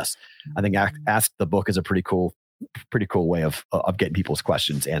up. Yes, I think Ask the Book is a pretty cool way of getting people's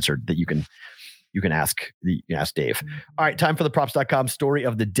questions answered that you can ask Dave. All right, time for the props.com story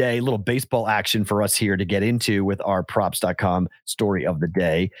of the day. A little baseball action for us here to get into with our props.com story of the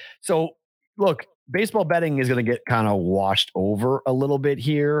day. So look, baseball betting is going to get kind of washed over a little bit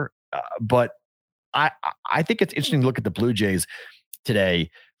here. But I think it's interesting to look at the Blue Jays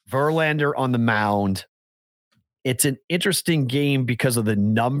today. Verlander on the mound. It's an interesting game because of the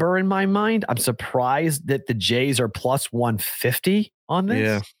number in my mind. I'm surprised that the Jays are plus 150 on this.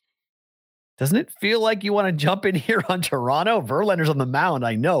 Yeah. Doesn't it feel like you want to jump in here on Toronto? Verlander's on the mound,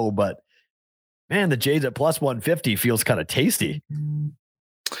 I know, but man, the Jays at plus 150 feels kind of tasty.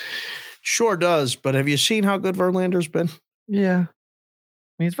 Sure does, but have you seen how good Verlander's been? Yeah.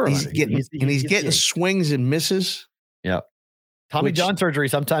 I mean, he's Verlander. He's getting swings and misses. Yeah. Tommy John surgery,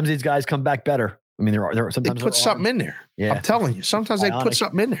 sometimes these guys come back better. I mean, there are sometimes they put something in there. Yeah. I'm telling you, sometimes they put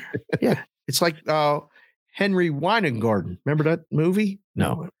something in there. Yeah. It's like Henry Weingarten. Remember that movie?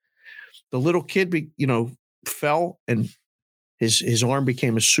 No. The little kid, fell and his arm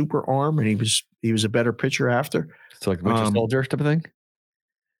became a super arm, and he was a better pitcher after. So like Winter Soldier type of thing.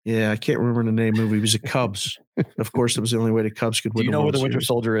 Yeah, I can't remember the name of the movie. He was a Cubs. Of course, it was the only way the Cubs could win. Do you know who the Winter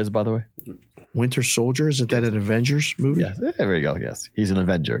Soldier is, by the way? Winter Soldier. Isn't that an Avengers movie? Yes. There we go. Yes. He's an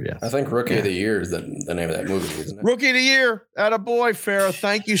Avenger. Yes. I think Rookie of the Year is the name of that movie, isn't it? Rookie of the Year. Attaboy, Farrah.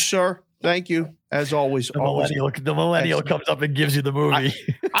 Thank you, sir. Thank you. As always. The millennial comes up and gives you the movie.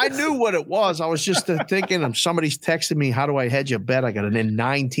 I knew what it was. I was just thinking, somebody's texting me, how do I hedge a bet? I got an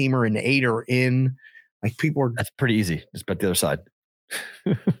 9-teamer and 8er in. Like people are. That's pretty easy. Just bet the other side.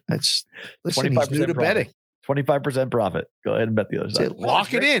 That's listen, he's new to betting. 25% profit. Go ahead and bet the other side.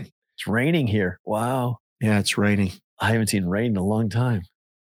 Lock it in. It's raining here. Wow. Yeah, it's raining. I haven't seen rain in a long time.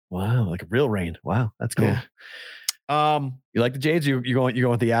 Wow, like real rain. Wow, that's cool. Yeah. You like the Jays? You going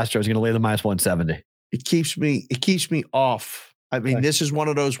with the Astros? You're going to lay the -170. It keeps me off. I mean, This is one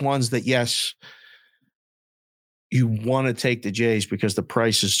of those ones that yes, you want to take the Jays because the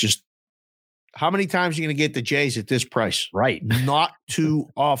price is just. How many times are you going to get the Jays at this price? Right. Not too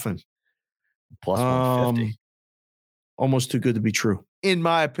often. Plus 150. Almost too good to be true, in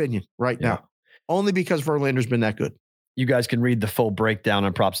my opinion, right now. Only because Verlander's been that good. You guys can read the full breakdown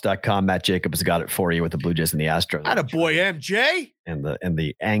on props.com. Matt Jacobs has got it for you with the Blue Jays and the Astros. Attaboy, MJ. And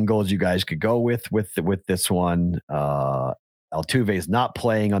the angles you guys could go with this one. Altuve is not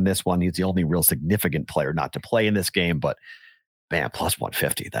playing on this one. He's the only real significant player not to play in this game, but bam, plus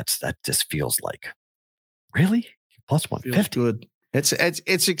 150. That just feels like really plus 150. Feels good.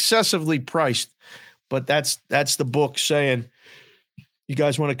 It's excessively priced, but that's the book saying, you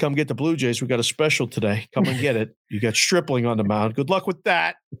guys want to come get the Blue Jays? We got a special today. Come and get it. You got Stripling on the mound. Good luck with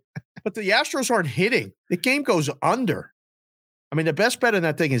that. But the Astros aren't hitting. The game goes under. I mean, the best bet in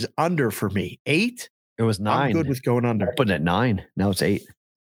that thing is under for me. 8. It was 9. I'm good with going under. Opened at 9. Now it's 8.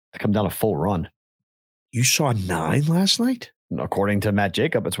 To come down a full run. You saw 9 last night? According to Matt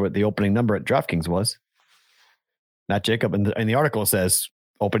Jacob, it's what the opening number at DraftKings was. Matt Jacob in the article says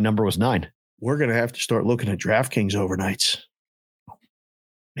open number was 9. We're going to have to start looking at DraftKings overnights.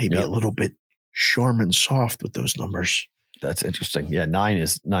 Maybe a little bit Sharman soft with those numbers. That's interesting. Yeah, 9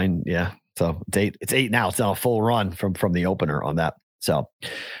 is 9. Yeah. So it's 8. It's 8 now. It's now a full run from the opener on that. So, all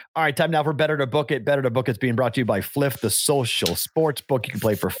right, time now for Better to Book It. Better to Book It's being brought to you by Fliff, the social sports book. You can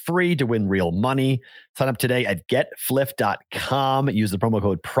play for free to win real money. Sign up today at getfliff.com. Use the promo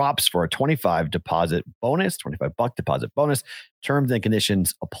code PROPS for a $25 deposit bonus, $25 deposit bonus. Terms and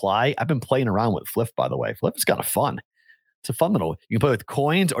conditions apply. I've been playing around with Fliff, by the way. Fliff is kind of fun. It's a fun little, you can play with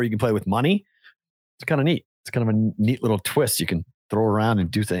coins or you can play with money. It's kind of neat. It's kind of a neat little twist. You can throw around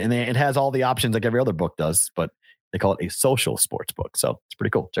and do things. And it has all the options like every other book does, but they call it a social sports book. So it's pretty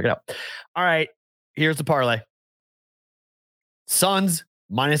cool. Check it out. All right. Here's the parlay. Suns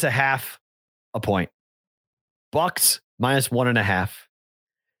 -0.5 a point. Bucks -1.5.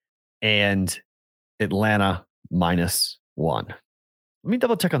 And Atlanta -1. Let me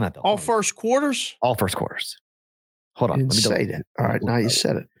double check on that though. All first quarters? All first quarters. Hold on. Let me say that. All right. Now you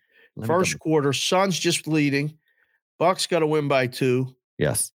said it. First quarter, Suns just leading. Bucks got to win by 2.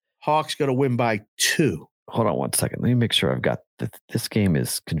 Yes. Hawks got to win by 2. Hold on one second. Let me make sure I've got this game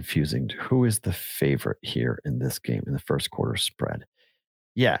is confusing. Who is the favorite here in this game in the first quarter spread?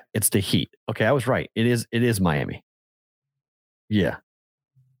 Yeah, it's the Heat. Okay, I was right. It is Miami. Yeah.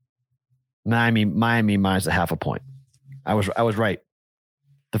 Miami -0.5 point. I was right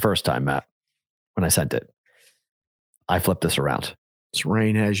the first time, Matt, when I sent it. I flipped this around. This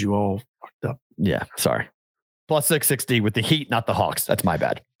rain has you all fucked up. Yeah, sorry. Plus 660 with the Heat, not the Hawks. That's my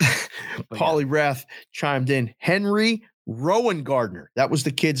bad. Paulie Rath chimed in. Henry Rowan Gardner. That was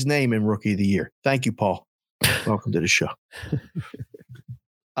the kid's name in Rookie of the Year. Thank you, Paul. Welcome to the show.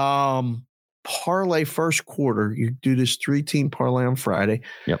 Parlay first quarter. You do this 3-team parlay on Friday.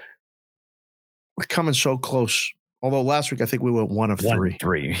 Yep. We're coming so close. Although last week I think we went 1 of 3.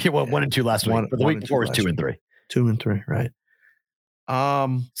 3. You went 1 and 2 last week. But the week before was 2 and 3. 2 and 3, right.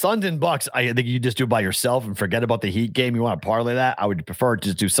 Suns and Bucks, I think you just do by yourself and forget about the Heat game. You want to parlay that? I would prefer to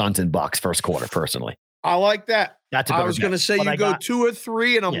just do Suns and Bucks first quarter, personally. I like that. I was going to say you go 2 or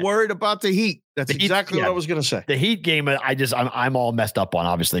 3, and I'm worried about the Heat. That's exactly what I was going to say. The Heat game, I'm all messed up on,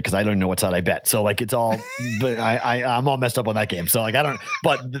 obviously, because I don't know what side I bet. So like it's all, but I'm all messed up on that game. So like I don't.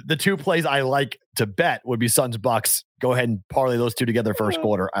 But the 2 plays I like to bet would be Suns Bucks. Go ahead and parlay those 2 together first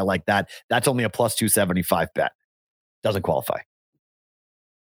quarter. I like that. That's only a plus 275 bet. Doesn't qualify.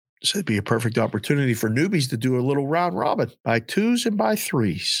 So it'd be a perfect opportunity for newbies to do a little round robin by 2s and by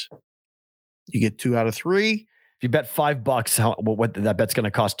 3s. You get 2 out of 3. If you bet $5, what that bet's going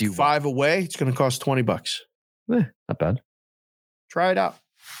to cost you? 5 away, it's going to cost $20. Not bad. Try it out.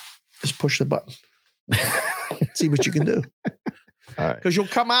 Just push the button. See what you can do. All right. Because you'll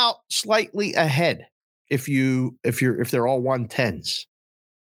come out slightly ahead if they're all 110s.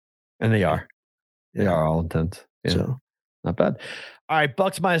 And they are. They are all 110s. Yeah. So not bad. All right,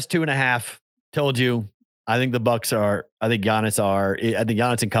 Bucks -2.5. Told you. I think the Bucks are. I think Giannis are. I think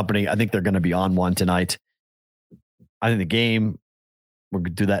Giannis and company. I think they're going to be on one tonight. I think the game. We're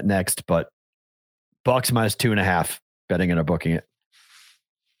going to do that next, but Bucks minus 2.5. Betting and booking it.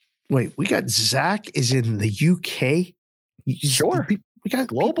 Wait, we got Zach is in the UK. Sure. We got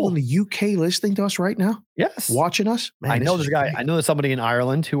global people in the UK listening to us right now. Yes. Watching us. Man, I know there's a guy. Great. I know there's somebody in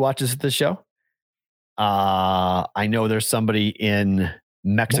Ireland who watches the show. I know there's somebody in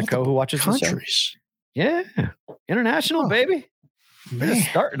Mexico Multiple who watches the show. countries. Yeah. International, baby. We're just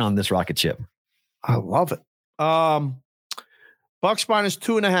starting on this rocket ship. I love it. Bucks minus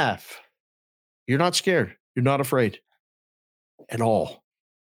 2.5. You're not scared. You're not afraid at all.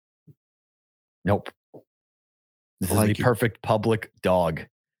 Nope. This is the perfect public dog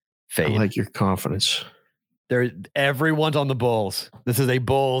fade. I like your confidence. Everyone's on the Bulls. This is a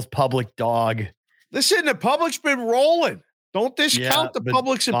Bulls public dog. Listen, the public's been rolling. Don't discount the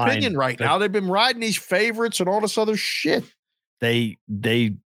public's opinion right now. They've been riding these favorites and all this other shit. They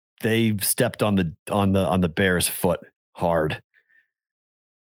stepped on the Bears' foot hard.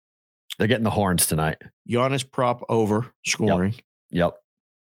 They're getting the horns tonight. Giannis prop over scoring. Yep.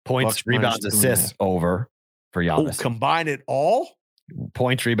 Points, Bucks rebounds, assists over for Giannis. Oh, combine it all?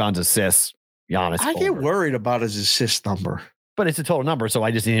 Points, rebounds, assists, Giannis. I get worried about his assist number. But it's a total number, so I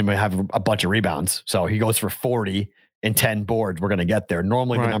just need him to have a bunch of rebounds. So he goes for 40 and 10 boards. We're going to get there.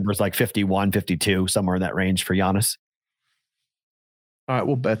 Normally the number is like 51, 52, somewhere in that range for Giannis. All right,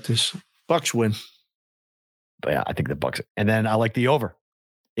 we'll bet this. Bucks win. But yeah, I think the Bucks. And then I like the over.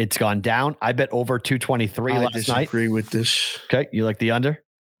 It's gone down. I bet over 223 last night. I disagree with this. Okay, you like the under?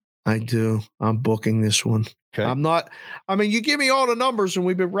 I do. I'm booking this one. Okay. I'm not. I mean, you give me all the numbers, and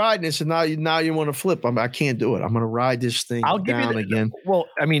we've been riding this, and now you want to flip. I can't do it. I'm going to ride this thing down again. Well,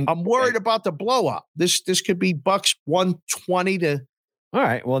 I mean, I'm worried about the blow up. This could be Bucks 120 to. All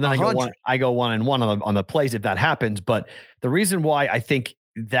right. Well, then 100. I go 1-1 on the plays if that happens. But the reason why I think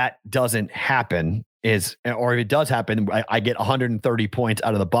that doesn't happen is, or if it does happen, I get 130 points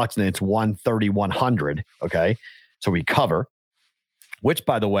out of the Bucks, and it's 130-100. Okay, so we cover. Which,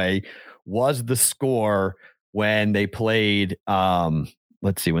 by the way, was the score when they played.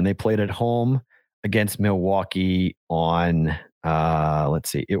 Let's see, when they played at home against Milwaukee on. Let's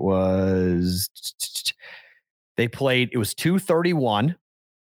see, it was. They played. It was 231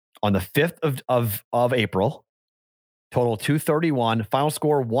 on the 5th of April. Total 231. Final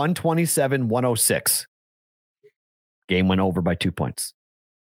score 127-106. Game went over by 2 points.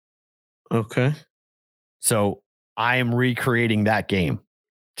 Okay. So I am recreating that game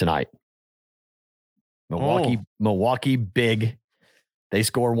tonight. Milwaukee big. They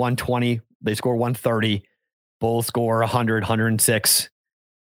score 120. They score 130. Bulls score 100, 106.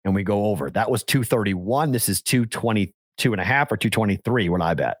 And we go over. That was 231. This is 222.5 or 223 when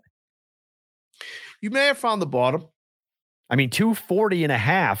I bet. You may have found the bottom. I mean,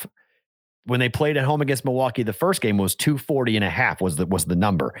 240.5 when they played at home against Milwaukee. The first game was 240.5 was the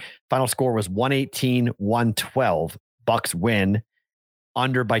number. Final score was 118-112. Bucks win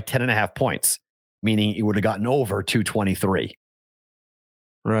under by 10.5 points, meaning it would have gotten over 223.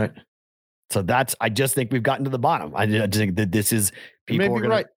 Right. So I just think we've gotten to the bottom. I just think that this is people are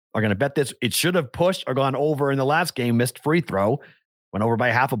going to bet this. It should have pushed or gone over in the last game. Missed free throw, went over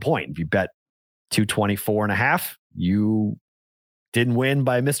by half a point. If you bet 224.5, you didn't win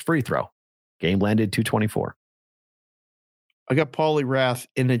by a missed free throw. Game landed 224. I got Paulie Rath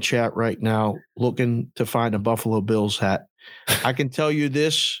in the chat right now looking to find a Buffalo Bills hat. I can tell you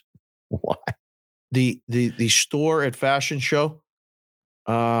this. Why? The store at Fashion Show,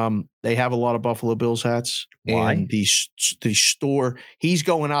 they have a lot of Buffalo Bills hats. Why? And the store, he's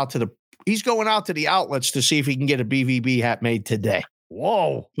going out to the outlets to see if he can get a BVB hat made today.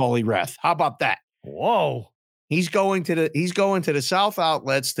 Whoa. Paulie Rath. How about that? Whoa. He's going to the South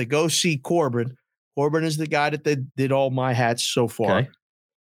outlets to go see Corbin. Corbin is the guy that did all my hats so far. Okay.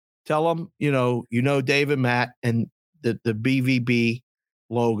 Tell him, you know Dave and Matt, and the BVB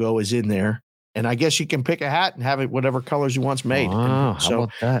logo is in there. And I guess you can pick a hat and have it whatever colors he wants made. Wow, how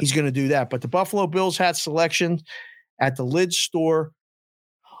about that? He's going to do that. But the Buffalo Bills hat selection at the Lids store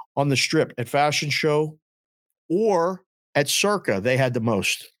on the Strip at Fashion Show or at Circa, they had the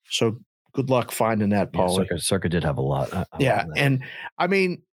most. So good luck finding that, Paulie. Yeah, Circa did have a lot. Yeah, and I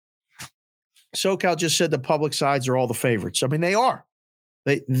mean, SoCal just said the public sides are all the favorites. I mean, they are.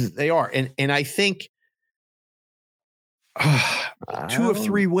 They are. And I think 2 of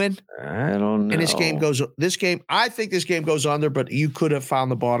 3 win. I don't know. And I think this game goes under, but you could have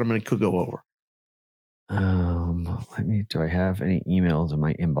found the bottom and it could go over. Do I have any emails in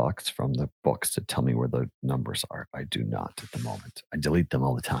my inbox from the books to tell me where the numbers are? I do not at the moment. I delete them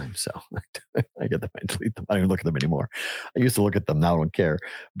all the time. So I get them. I delete them. I don't even look at them anymore. I used to look at them. Now I don't care.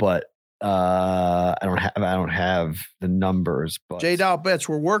 But I don't have the numbers. But J-Dow bets,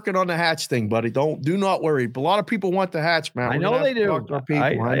 we're working on the hats thing, buddy. Do not worry. A lot of people want the hats, man. I know they do.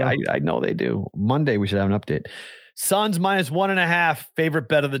 I know they do. Monday we should have an update. Suns -1.5. Favorite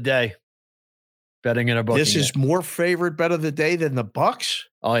bet of the day. Betting in a book. This is more favorite bet of the day than the Bucks.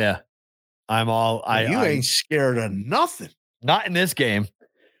 Oh yeah, you ain't scared of nothing. Not in this game.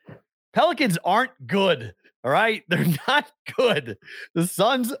 Pelicans aren't good. All right, they're not good. The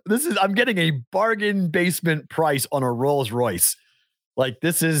Suns. I'm getting a bargain basement price on a Rolls Royce. Like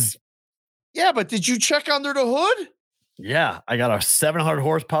this is. Yeah, but did you check under the hood? Yeah, I got a 700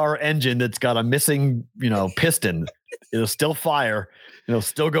 horsepower engine that's got a missing, piston. It'll still fire. It'll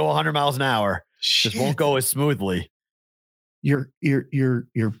still go 100 miles an hour. Shit. Just won't go as smoothly. Your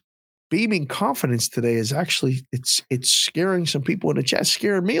beaming confidence today is actually it's scaring some people in the chat.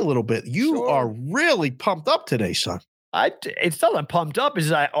 Scaring me a little bit. You are really pumped up today, son. It's not that I'm pumped up.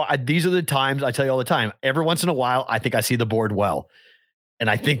 Is these are the times I tell you all the time. Every once in a while, I think I see the board well. And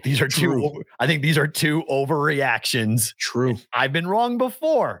I think these are two overreactions. True. I've been wrong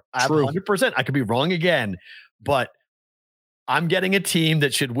before. I'm 100%. I could be wrong again, but I'm getting a team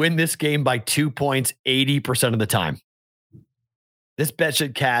that should win this game by 2 points 80% of the time. This bet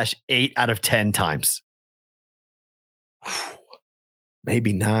should cash 8 out of 10 times.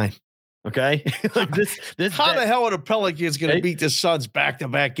 Maybe 9. Okay. Like this How the hell are the Pelicans going to beat the Suns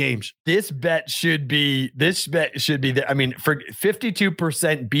back-to-back games? This bet should be there. I mean, for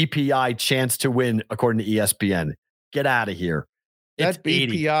 52% BPI chance to win, according to ESPN. Get out of here. That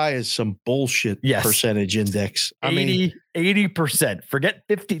BPI is some bullshit percentage index. 80%. Forget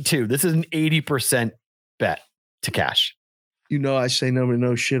 52. This is an 80% bet to cash. I say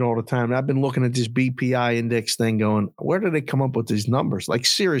no shit all the time. I've been looking at this BPI index thing going, where do they come up with these numbers? Like,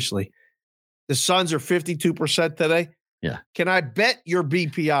 seriously, the Suns are 52% today. Yeah. Can I bet your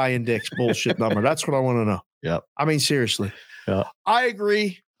BPI index bullshit number? That's what I want to know. Yep. I mean, seriously. Yeah. I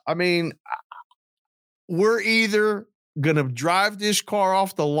agree. I mean, we're either going to drive this car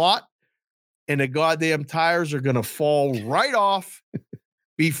off the lot and the goddamn tires are going to fall right off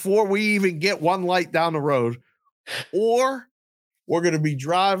before we even get one light down the road, or we're going to be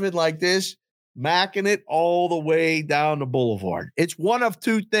driving like this, macking it all the way down the boulevard. It's one of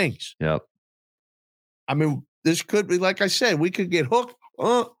two things. Yep. I mean, this could be, like I said, we could get hooked.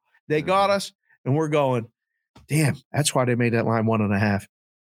 They got us, and we're going, damn, that's why they made that line 1.5.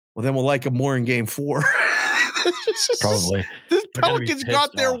 Well, then we'll like them more in game 4. Probably. The Pelicans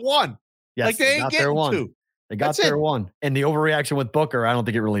got their one. Yes, like they ain't getting 2. They got their one. And the overreaction with Booker, I don't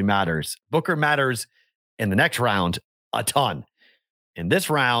think it really matters. Booker matters in the next round a ton. In this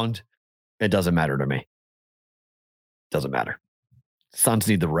round, it doesn't matter to me. Doesn't matter. Suns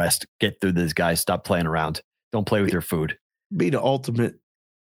need the rest. Get through these guys. Stop playing around. Don't play with your food. Be the ultimate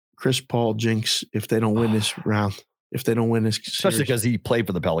Chris Paul jinx if they don't win this round. If they don't win this series. Especially because he played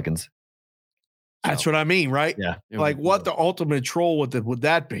for the Pelicans. That's what I mean, right? Yeah. Like, what the ultimate troll would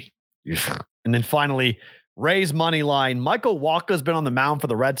that be? And then finally, Rays money line. Michael Wacha's been on the mound for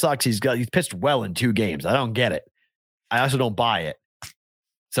the Red Sox. He's pitched well in 2 games. I don't get it. I also don't buy it.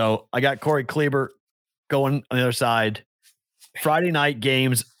 So I got Corey Kleber going on the other side. Friday night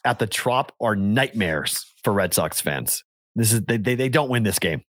games at the Trop are nightmares for Red Sox fans. This is they don't win this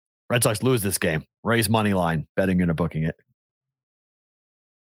game. Red Sox lose this game. Rays money line. Betting and booking it.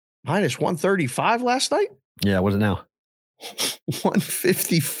 -135 last night? Yeah, what is it now?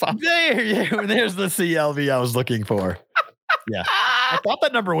 155. There's the CLV I was looking for. Yeah. I thought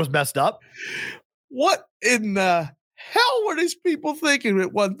that number was messed up. What in the hell were these people thinking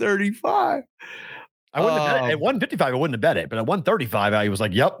at 135? I wouldn't have bet it. At 155, I wouldn't have bet it. But at 135, I was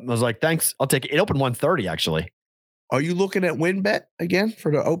like, yep. I was like, thanks. I'll take it. It opened 130, actually. Are you looking at WinBet again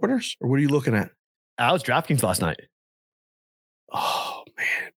for the openers? Or what are you looking at? I was DraftKings last night. Oh,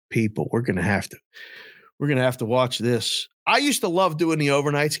 man. People, we're going to have to watch this. I used to love doing the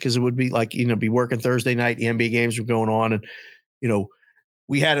overnights because it would be like, be working Thursday night. The NBA games were going on. And,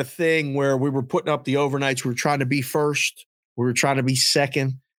 we had a thing where we were putting up the overnights. We were trying to be first. We were trying to be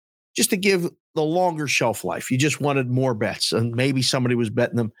second, just to give the longer shelf life. You just wanted more bets, and maybe somebody was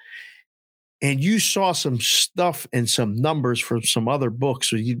betting them. And you saw some stuff and some numbers from some other books.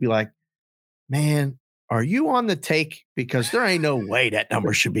 So you'd be like, man, are you on the take? Because there ain't no way that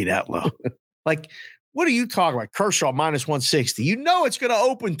number should be that low. Like, what are you talking about? Kershaw -160. It's going to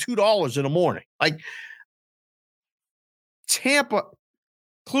open $2 in the morning. Like, Tampa,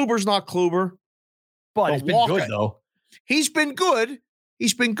 Kluber's not Kluber. But it's been Walker, good, though. He's been good.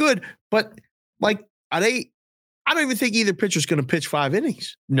 But like, I don't even think either pitcher's going to pitch 5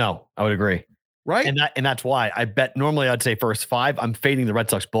 innings. No, I would agree. Right. And that's why I bet normally I'd say first 5. I'm fading the Red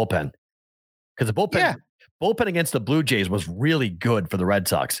Sox bullpen because the bullpen against the Blue Jays was really good for the Red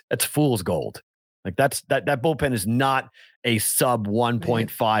Sox. That's fool's gold. Like that bullpen is not a sub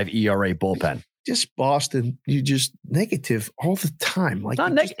 1.5 ERA bullpen. Just Boston, you just negative all the time. Like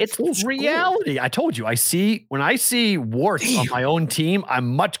it's reality. I told you. When I see warts on my own team,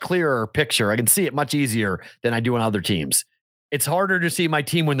 I'm much clearer picture. I can see it much easier than I do on other teams. It's harder to see my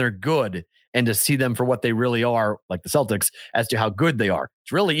team when they're good and to see them for what they really are, like the Celtics, as to how good they are.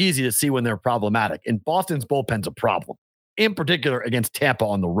 It's really easy to see when they're problematic. And Boston's bullpen's a problem. In particular, against Tampa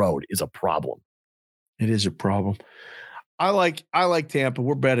on the road is a problem. It is a problem. I like Tampa.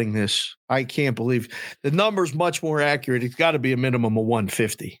 We're betting this. I can't believe the number's much more accurate. It's got to be a minimum of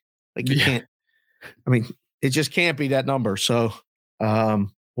 150. Like you can't. I mean, it just can't be that number. So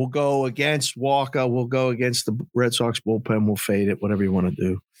we'll go against Walker. We'll go against the Red Sox bullpen. We'll fade it. Whatever you want to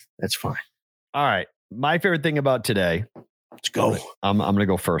do, that's fine. All right. My favorite thing about today. Let's go. I'm going to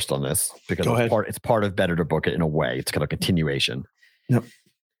go first on this because it's part of Better to Book It in a way. It's kind of a continuation. Yep.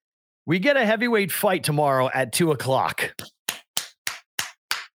 We get a heavyweight fight tomorrow at 2:00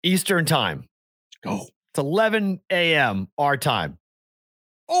 Eastern time. Go. It's 11 a.m. our time.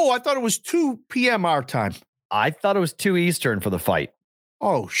 Oh, I thought it was 2 p.m. our time. I thought it was 2 Eastern for the fight.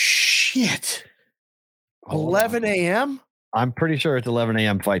 Oh, shit. 11 a.m.? I'm pretty sure it's 11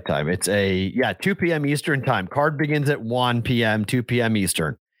 a.m. fight time. It's 2 p.m. Eastern time. Card begins at 1 p.m., 2 p.m.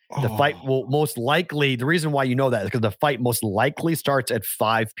 Eastern. The fight will most likely, the reason why you know that is because the fight most likely starts at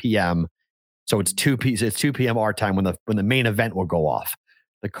 5 p.m. So it's 2 p.m. our time when the main event will go off.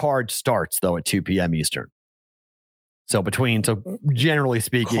 The card starts though at 2 p.m. Eastern. So generally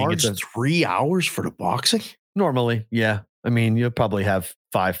speaking, Card's it's 3 hours for the boxing? Normally, yeah. I mean, you'll probably have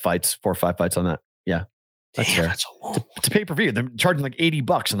 4 or 5 fights on that. Yeah. That's fair. That's a long. It's a pay-per-view. They're charging like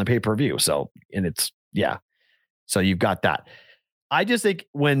 $80 on the pay-per-view. So you've got that. I just think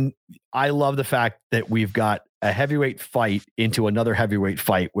I love the fact that we've got a heavyweight fight into another heavyweight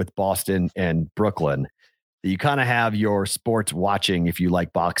fight with Boston and Brooklyn, that you kind of have your sports watching, if you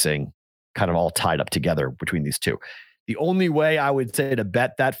like boxing, kind of all tied up together between these two. The only way I would say to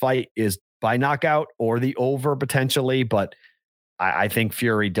bet that fight is by knockout or the over potentially, but I think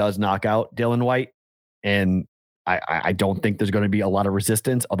Fury does knock out Dylan White. And I don't think there's going to be a lot of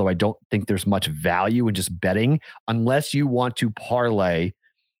resistance, although I don't think there's much value in just betting unless you want to parlay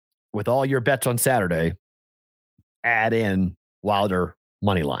with all your bets on Saturday, add in Wilder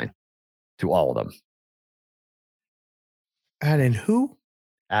money line to all of them. Add in who?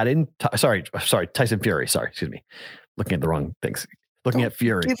 Add in, Tyson Fury. Sorry, excuse me. Looking at the wrong things. Looking at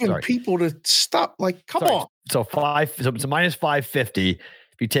Fury. Giving people to stop. Like, come on. So it's minus 550.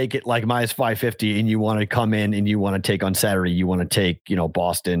 You take it like minus 550 and you want to come in and you want to take on Saturday, you want to take,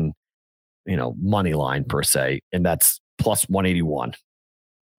 Boston, money line per se. And that's plus 181.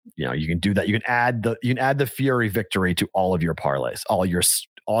 You can do that. You can add the Fury victory to all of your parlays, all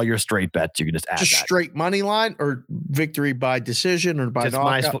your straight bets. You can just add just that. Straight money line or victory by decision or by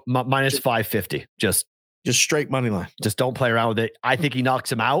minus 550. Just straight money line. Just don't play around with it. I think he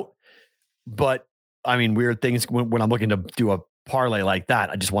knocks him out, but I mean, weird things when I'm looking to do a parlay like that,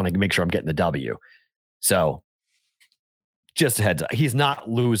 I just want to make sure I'm getting the W. So just a heads up, he's not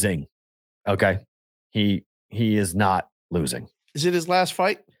losing. Okay. He is not losing. Is it his last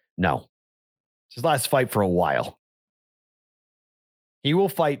fight? No. It's his last fight for a while. He will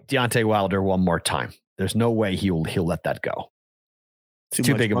fight Deontay Wilder one more time. There's no way he'll let that go.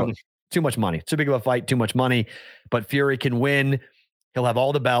 Too big money. Too much money. Too big of a fight, too much money. But Fury can win. He'll have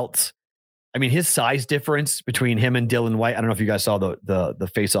all the belts. I mean, his size difference between him and Dylan White, I don't know if you guys saw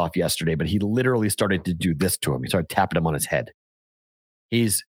the face-off yesterday, but he literally started to do this to him. He started tapping him on his head.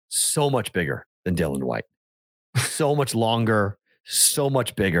 He's so much bigger than Dylan White. So much longer, so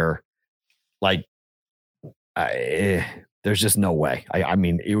much bigger. Like, there's just no way. I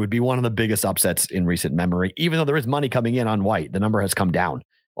mean, it would be one of the biggest upsets in recent memory. Even though there is money coming in on White, the number has come down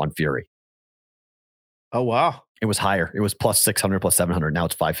on Fury. Oh, wow. It was higher. It was plus 600, plus 700. Now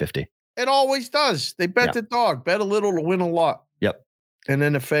it's 550. It always does. They bet the dog. Bet a little to win a lot. Yep. And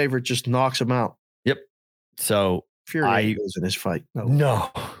then the favorite just knocks him out. Yep. So Fury losing this fight.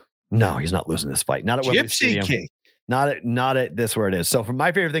 No, he's not losing this fight. Not at Gypsy King. Not at this where it is. So for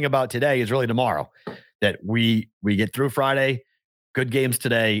my favorite thing about today is really tomorrow, that we get through Friday, good games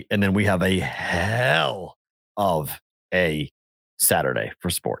today, and then we have a hell of a Saturday for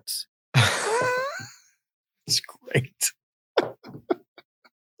sports. It's great.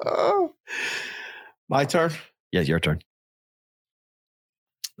 Oh, My turn? Yeah, your turn.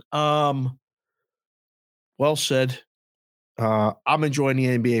 Well said. I'm enjoying the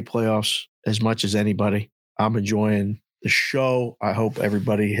NBA playoffs as much as anybody. I'm enjoying the show. I hope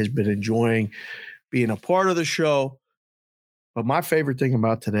everybody has been enjoying being a part of the show. But my favorite thing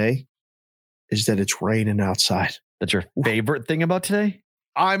about today is that it's raining outside. That's your favorite thing about today?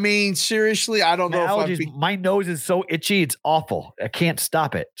 I mean, seriously, I don't know allergies, if my nose is so itchy. It's awful. I can't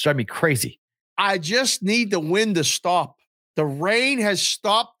stop it. It's driving me crazy. I just need the wind to stop. The rain has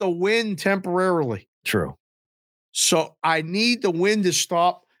stopped the wind temporarily. True. So I need the wind to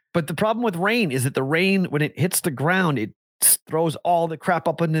stop. But the problem with rain is that the rain, when it hits the ground, it throws all the crap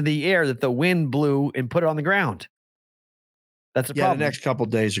up into the air that the wind blew and put it on the ground. That's the problem. The next couple of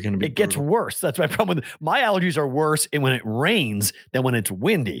days are going to be. It gets worse. That's my problem with my allergies are worse when it rains than when it's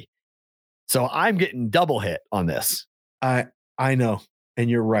windy. So I'm getting double hit on this. I know, and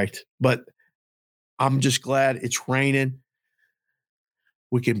you're right, but I'm just glad it's raining.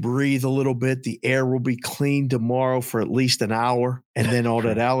 We can breathe a little bit. The air will be clean tomorrow for at least an hour, and then all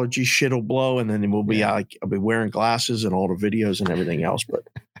that allergy shit will blow, and then we'll be I'll be wearing glasses and all the videos and everything else. But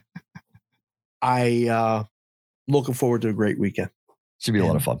looking forward to a great weekend. Should be a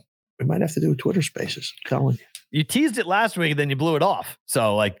lot of fun. We might have to do Twitter Spaces. I'm telling you. You teased it last week, and then you blew it off.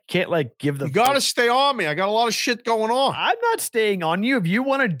 So, can't give the. You got to stay on me. I got a lot of shit going on. I'm not staying on you. If you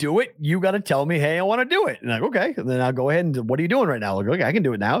want to do it, you got to tell me, hey, I want to do it. And okay. And then I'll go ahead and, what are you doing right now? Okay, I can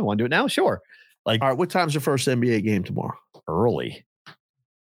do it now. I want to do it now? Sure. All right, what time's the first NBA game tomorrow? Early.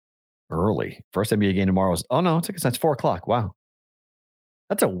 First NBA game tomorrow is, that's 4 o'clock. Wow.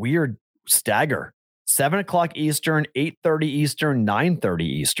 That's a weird stagger. 7 o'clock Eastern, 8:30 Eastern, 9:30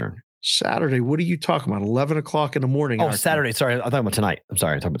 Eastern. Saturday. What are you talking about? 11 o'clock in the morning. Oh, Saturday. Sorry. I'm talking about tonight. I'm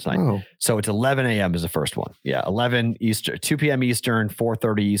sorry. I'm talking about tonight. Oh. So it's 11 a.m. is the first one. Yeah. 11 Eastern, 2 p.m. Eastern,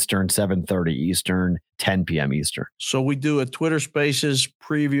 4:30 Eastern, 7:30 Eastern, 10 p.m. Eastern. So we do a Twitter Spaces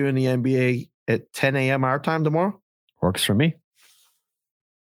previewing the NBA at 10 a.m. our time tomorrow? Works for me.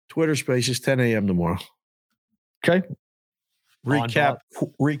 Twitter Spaces, 10 a.m. tomorrow. Okay.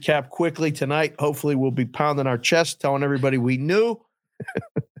 Recap quickly tonight. Hopefully we'll be pounding our chest, telling everybody we knew.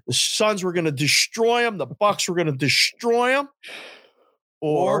 The Suns were going to destroy them. The Bucks were going to destroy them.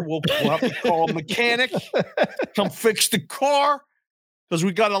 Or we'll have to call a mechanic, come fix the car, because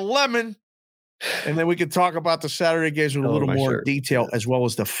we got a lemon. And then we can talk about the Saturday games with a little more detail, as well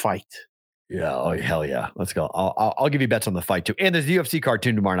as the fight. Yeah. Oh, hell yeah. Let's go. I'll give you bets on the fight too. And there's the UFC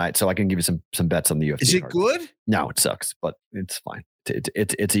cartoon tomorrow night, so I can give you some bets on the UFC. Is it good? No, it sucks, but it's fine.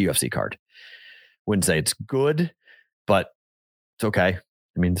 It's a UFC card. Wouldn't say it's good, but it's okay.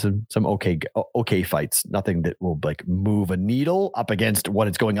 I mean, some okay fights. Nothing that will move a needle up against what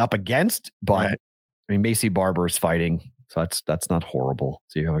it's going up against. But right. I mean, Macy Barber's fighting, so that's not horrible.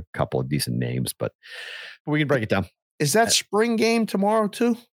 So you have a couple of decent names, but we can break it down. Is that spring game tomorrow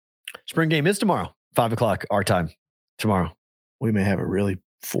too? Spring game is tomorrow, 5 o'clock our time tomorrow. We may have a really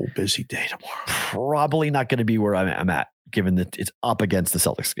full, busy day tomorrow. Probably not going to be where I'm at, given that it's up against the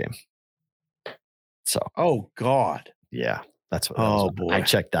Celtics game. So, oh God, yeah, that's what. Boy, I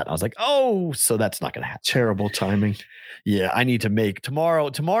checked that. I was like, so that's not going to happen. Terrible timing. Yeah, I need to make tomorrow.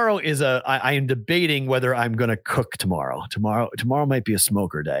 Tomorrow is I am debating whether I'm going to cook tomorrow. Tomorrow might be a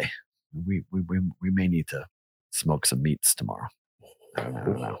smoker day. We may need to smoke some meats tomorrow. I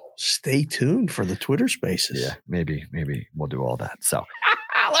don't know. Stay tuned for the Twitter Spaces. Yeah, maybe we'll do all that. So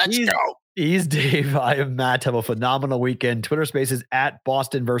let's go. He's Dave. I am Matt. Have a phenomenal weekend. Twitter Spaces at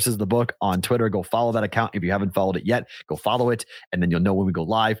Boston versus the Book on Twitter. Go follow that account. If you haven't followed it yet, go follow it. And then you'll know when we go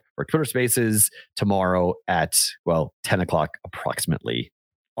live for Twitter Spaces tomorrow at, 10 o'clock approximately.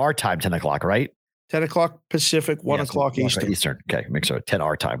 Our time, 10 o'clock, right? 10 o'clock Pacific, 1 o'clock Eastern. Okay, make sure 10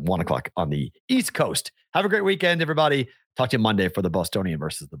 our time, 1 o'clock on the East Coast. Have a great weekend, everybody. Talk to you Monday for the Bostonian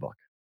versus the Book.